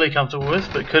really comfortable with,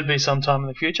 but could be sometime in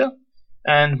the future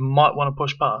and might want to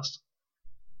push past.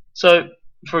 So,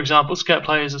 for example, scat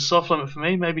play is a soft limit for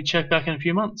me, maybe check back in a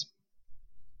few months.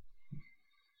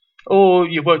 Or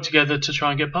you work together to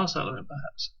try and get past that limit,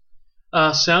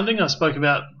 perhaps. Sounding, I spoke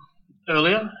about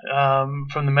earlier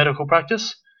from the medical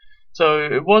practice. So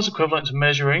it was equivalent to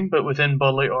measuring, but within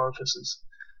bodily orifices.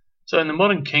 So in the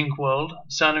modern kink world,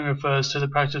 sounding refers to the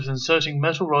practice of inserting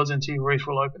metal rods into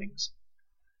urethral openings.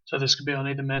 So this could be on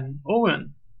either men or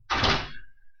women.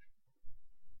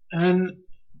 And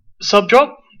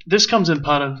subdrop. this comes in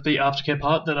part of the aftercare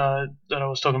part that I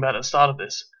was talking about at the start of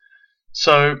this.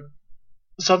 So,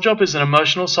 subjob is an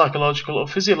emotional, psychological, or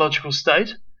physiological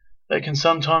state that can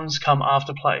sometimes come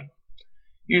after play.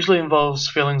 Usually involves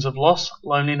feelings of loss,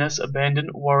 loneliness, abandon,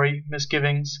 worry,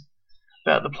 misgivings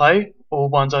about the play or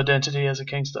one's identity as a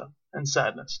kinkster, and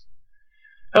sadness.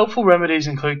 Helpful remedies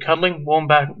include cuddling, warm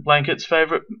blankets,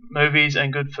 favourite movies,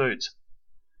 and good foods.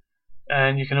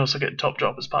 And you can also get top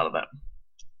drop as part of that.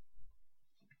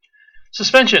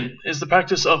 Suspension is the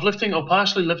practice of lifting or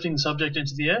partially lifting the subject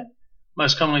into the air,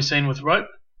 most commonly seen with rope.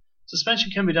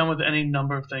 Suspension can be done with any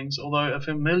number of things, although a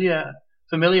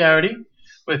familiarity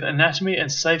with anatomy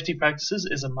and safety practices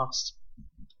is a must.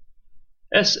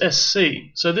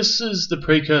 SSC. So this is the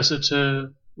precursor to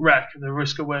RAC, the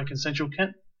risk-aware consensual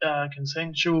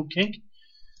kink.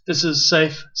 This is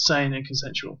safe, sane, and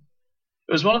consensual.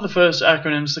 It was one of the first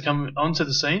acronyms to come onto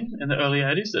the scene in the early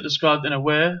 80s that described an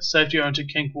aware, safety-oriented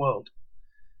kink world.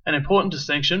 An important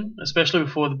distinction, especially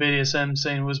before the BDSM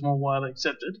scene was more widely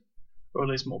accepted, or at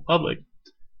least more public,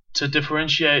 to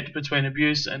differentiate between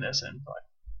abuse and SM play.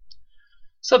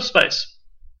 Subspace.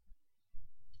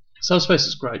 Subspace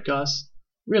is great, guys.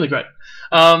 Really great.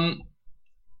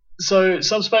 So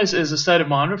subspace is a state of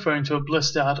mind referring to a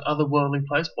blissed out, otherworldly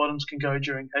place bottoms can go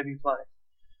during heavy play.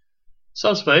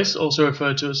 Subspace, also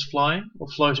referred to as flying or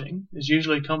floating, is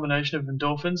usually a combination of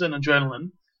endorphins and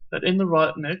adrenaline that in the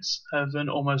right mix have an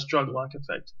almost drug-like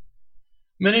effect.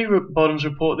 Many bottoms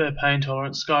report their pain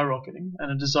tolerance skyrocketing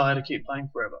and a desire to keep playing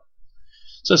forever.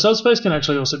 So subspace can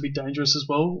actually also be dangerous as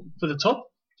well for the top,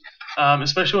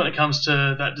 especially when it comes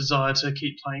to that desire to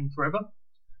keep playing forever.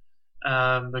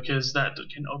 Because that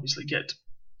can obviously get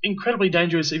incredibly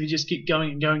dangerous if you just keep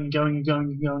going and going and going and going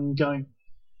and going and going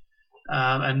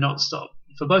and not stop.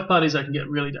 For both parties, that can get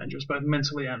really dangerous, both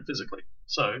mentally and physically.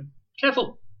 So,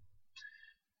 careful.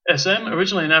 SM,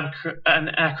 originally an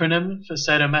acronym for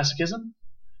sadomasochism,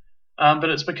 but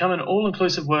it's become an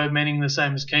all-inclusive word meaning the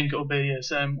same as kink or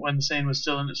BDSM when the scene was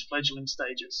still in its fledgling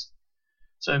stages.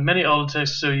 So many older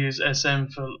texts still use SM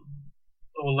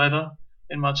or leather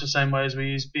in much the same way as we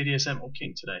use BDSM or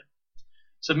kink today.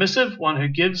 Submissive, one who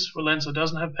gives, relents, or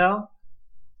doesn't have power.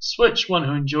 Switch, one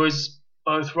who enjoys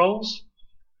both roles.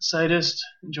 Sadist,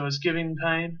 enjoys giving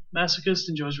pain. Masochist,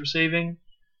 enjoys receiving.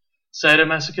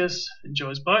 Sadomasochist,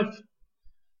 enjoys both.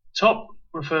 Top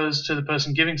refers to the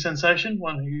person giving sensation,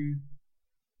 one who...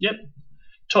 Yep.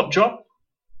 Top drop.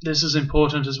 This is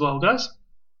important as well, guys,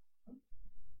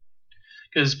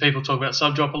 because people talk about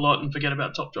sub drop a lot and forget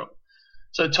about top drop.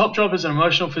 So top drop is an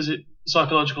emotional,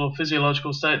 psychological, or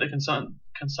physiological state that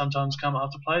can sometimes come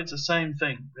after play. It's the same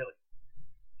thing, really.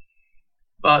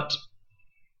 But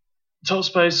top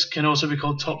space can also be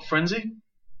called top frenzy,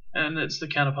 and it's the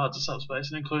counterpart to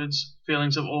subspace and includes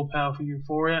feelings of all-powerful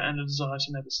euphoria and a desire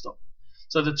to never stop.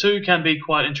 So the two can be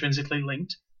quite intrinsically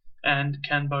linked and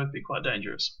can both be quite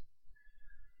dangerous.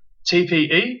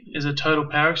 TPE is a total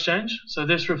power exchange, so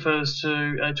this refers to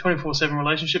a 24/7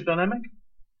 relationship dynamic.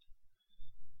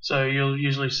 So you'll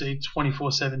usually see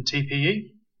 24/7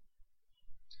 TPE,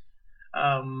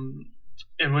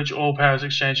 in which all power is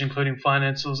exchanged, including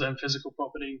financials and physical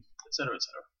property, etc.,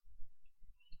 etc.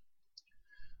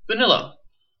 Vanilla,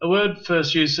 a word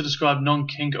first used to describe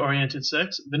non-kink oriented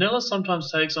sex. Vanilla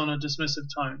sometimes takes on a dismissive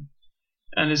tone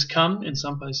and is come, in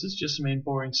some places, just to mean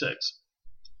boring sex.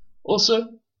 Also,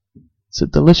 it's a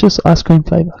delicious ice cream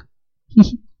flavour.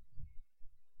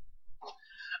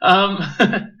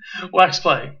 Wax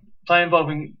play. Play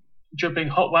involving dripping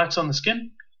hot wax on the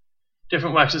skin.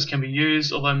 Different waxes can be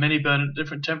used, although many burn at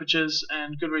different temperatures,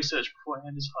 and good research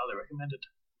beforehand is highly recommended.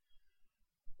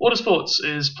 Water sports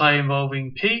is play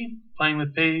involving pee, playing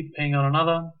with pee, peeing on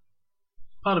another.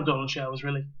 Part of golden showers,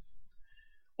 really.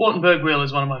 Wartenberg wheel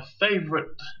is one of my favourite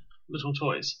little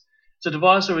toys. It's a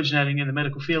device originating in the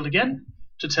medical field again,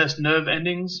 to test nerve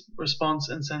endings, response,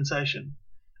 and sensation.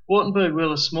 Wartenberg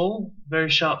wheel is small, very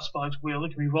sharp spiked wheel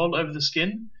that can be rolled over the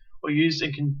skin or used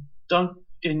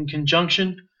in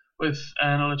conjunction with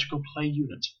an electrical play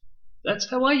unit. That's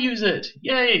how I use it.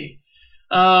 Yay!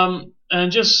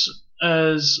 And just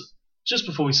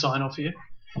before we sign off here,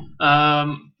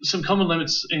 some common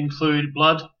limits include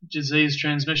blood, disease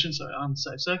transmission, so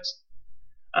unsafe sex,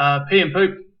 pee and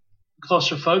poop,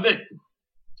 claustrophobic,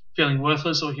 feeling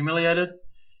worthless or humiliated,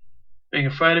 being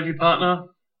afraid of your partner,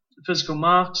 physical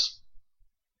marks,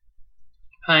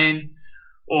 pain,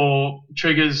 or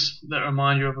triggers that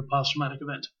remind you of a past traumatic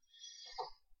event.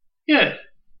 Yeah,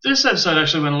 this episode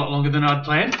actually went a lot longer than I'd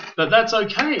planned, but that's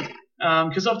okay,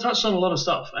 because I've touched on a lot of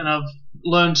stuff, and I've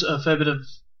learned a fair bit of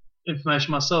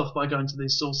information myself by going to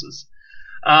these sources.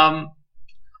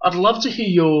 I I'd love to hear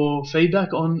your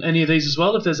feedback on any of these as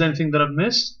well. If there's anything that I've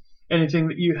missed, anything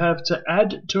that you have to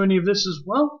add to any of this as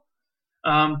well,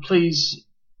 please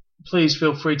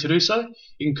feel free to do so.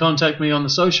 You can contact me on the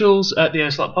socials at the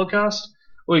ASLUT Podcast,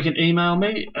 or you can email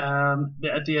me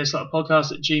at the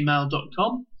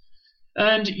ASLUTpodcast@gmail.com.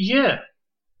 And yeah,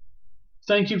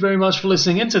 thank you very much for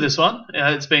listening into this one.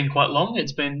 It's been quite long.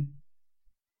 It's been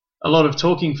a lot of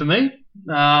talking for me.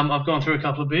 I've gone through a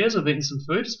couple of beers. I've eaten some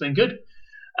food. It's been good.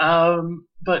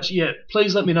 But yeah,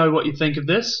 please let me know what you think of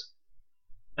this.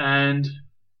 And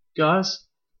guys,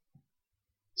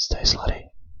 stay slutty.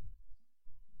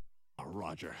 Oh,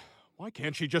 Roger, why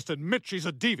can't she just admit she's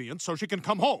a deviant so she can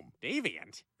come home?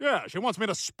 Deviant? Yeah, she wants me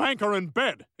to spank her in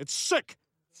bed. It's sick.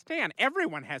 Stan,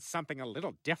 everyone has something a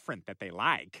little different that they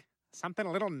like. Something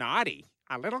a little naughty.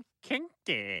 A little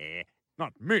kinky.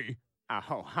 Not me.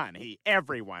 Oh, honey,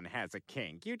 everyone has a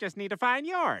kink. You just need to find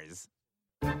yours.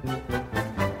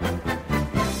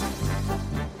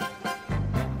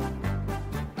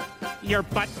 You're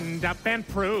buttoned up and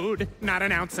prude, not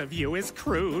an ounce of you is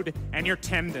crude, and your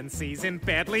tendencies in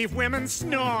bed leave women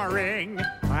snoring.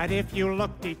 But if you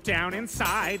look deep down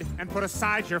inside and put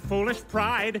aside your foolish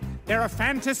pride, there are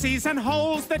fantasies and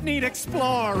holes that need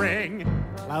exploring.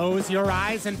 Close your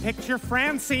eyes and picture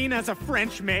Francine as a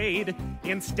French maid,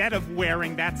 instead of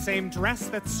wearing that same dress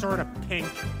that's sort of pink.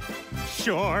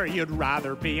 Sure, you'd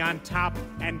rather be on top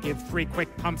and give 3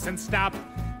 quick pumps and stop,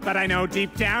 but I know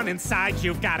deep down inside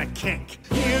you've got a kink.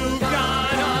 You've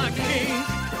got a kink.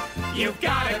 You've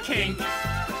got a kink.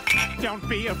 Don't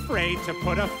be afraid to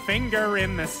put a finger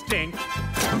in the stink.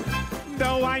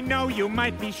 Though I know you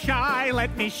might be shy,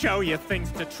 let me show you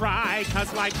things to try,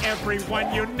 'cause like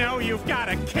everyone you know, you've got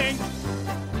a kink.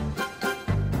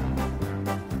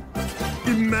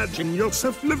 Imagine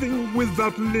yourself living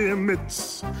without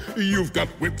limits. You've got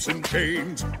whips and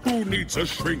chains. Who needs a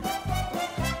shrink?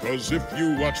 'Cause if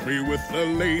you watch me with the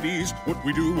ladies, what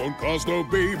we do won't cause no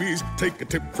babies. Take a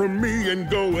tip from me and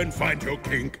go and find your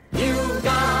kink. You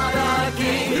got a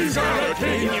king. He's got a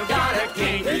kink. You got a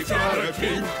king. He's got a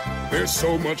kink. There's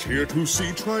so much here to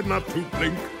see, try not to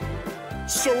blink.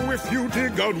 So if you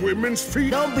dig on women's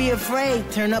feet, Don't be afraid,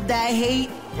 turn up that heat.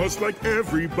 'cause like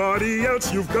everybody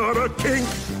else, you've got a kink.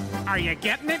 Are you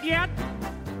getting it yet?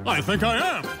 I think I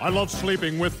am. I love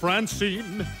sleeping with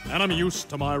Francine, and I'm used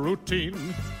to my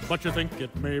routine. But you think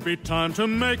it may be time to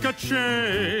make a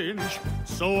change.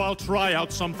 So I'll try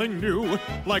out something new,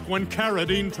 like when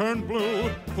Carradine turned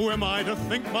blue. Who am I to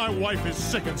think my wife is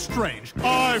sick and strange?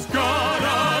 I've got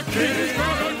a kink.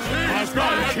 I've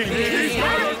got a kink. He's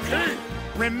got a kink.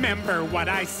 Remember what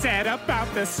I said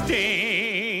about the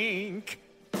stink.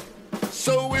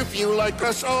 So if you like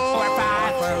us all, Or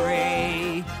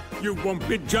Barbary. You won't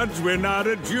be judged, we're not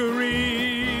a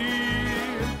jury.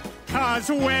 'Cause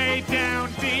way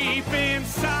down deep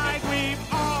inside, we've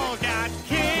all got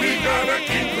kinks. we've got a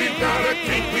kink, we've got a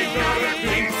kink, we've got a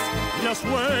kink. Yes,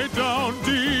 way down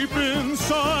deep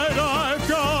inside, I've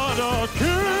got a kink.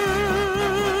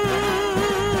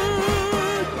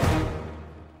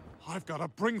 I've got to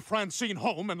bring Francine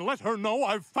home and let her know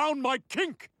I've found my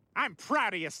kink. I'm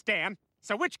proud of you, Stan.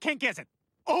 So which kink is it?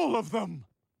 All of them.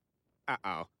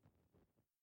 Uh-oh.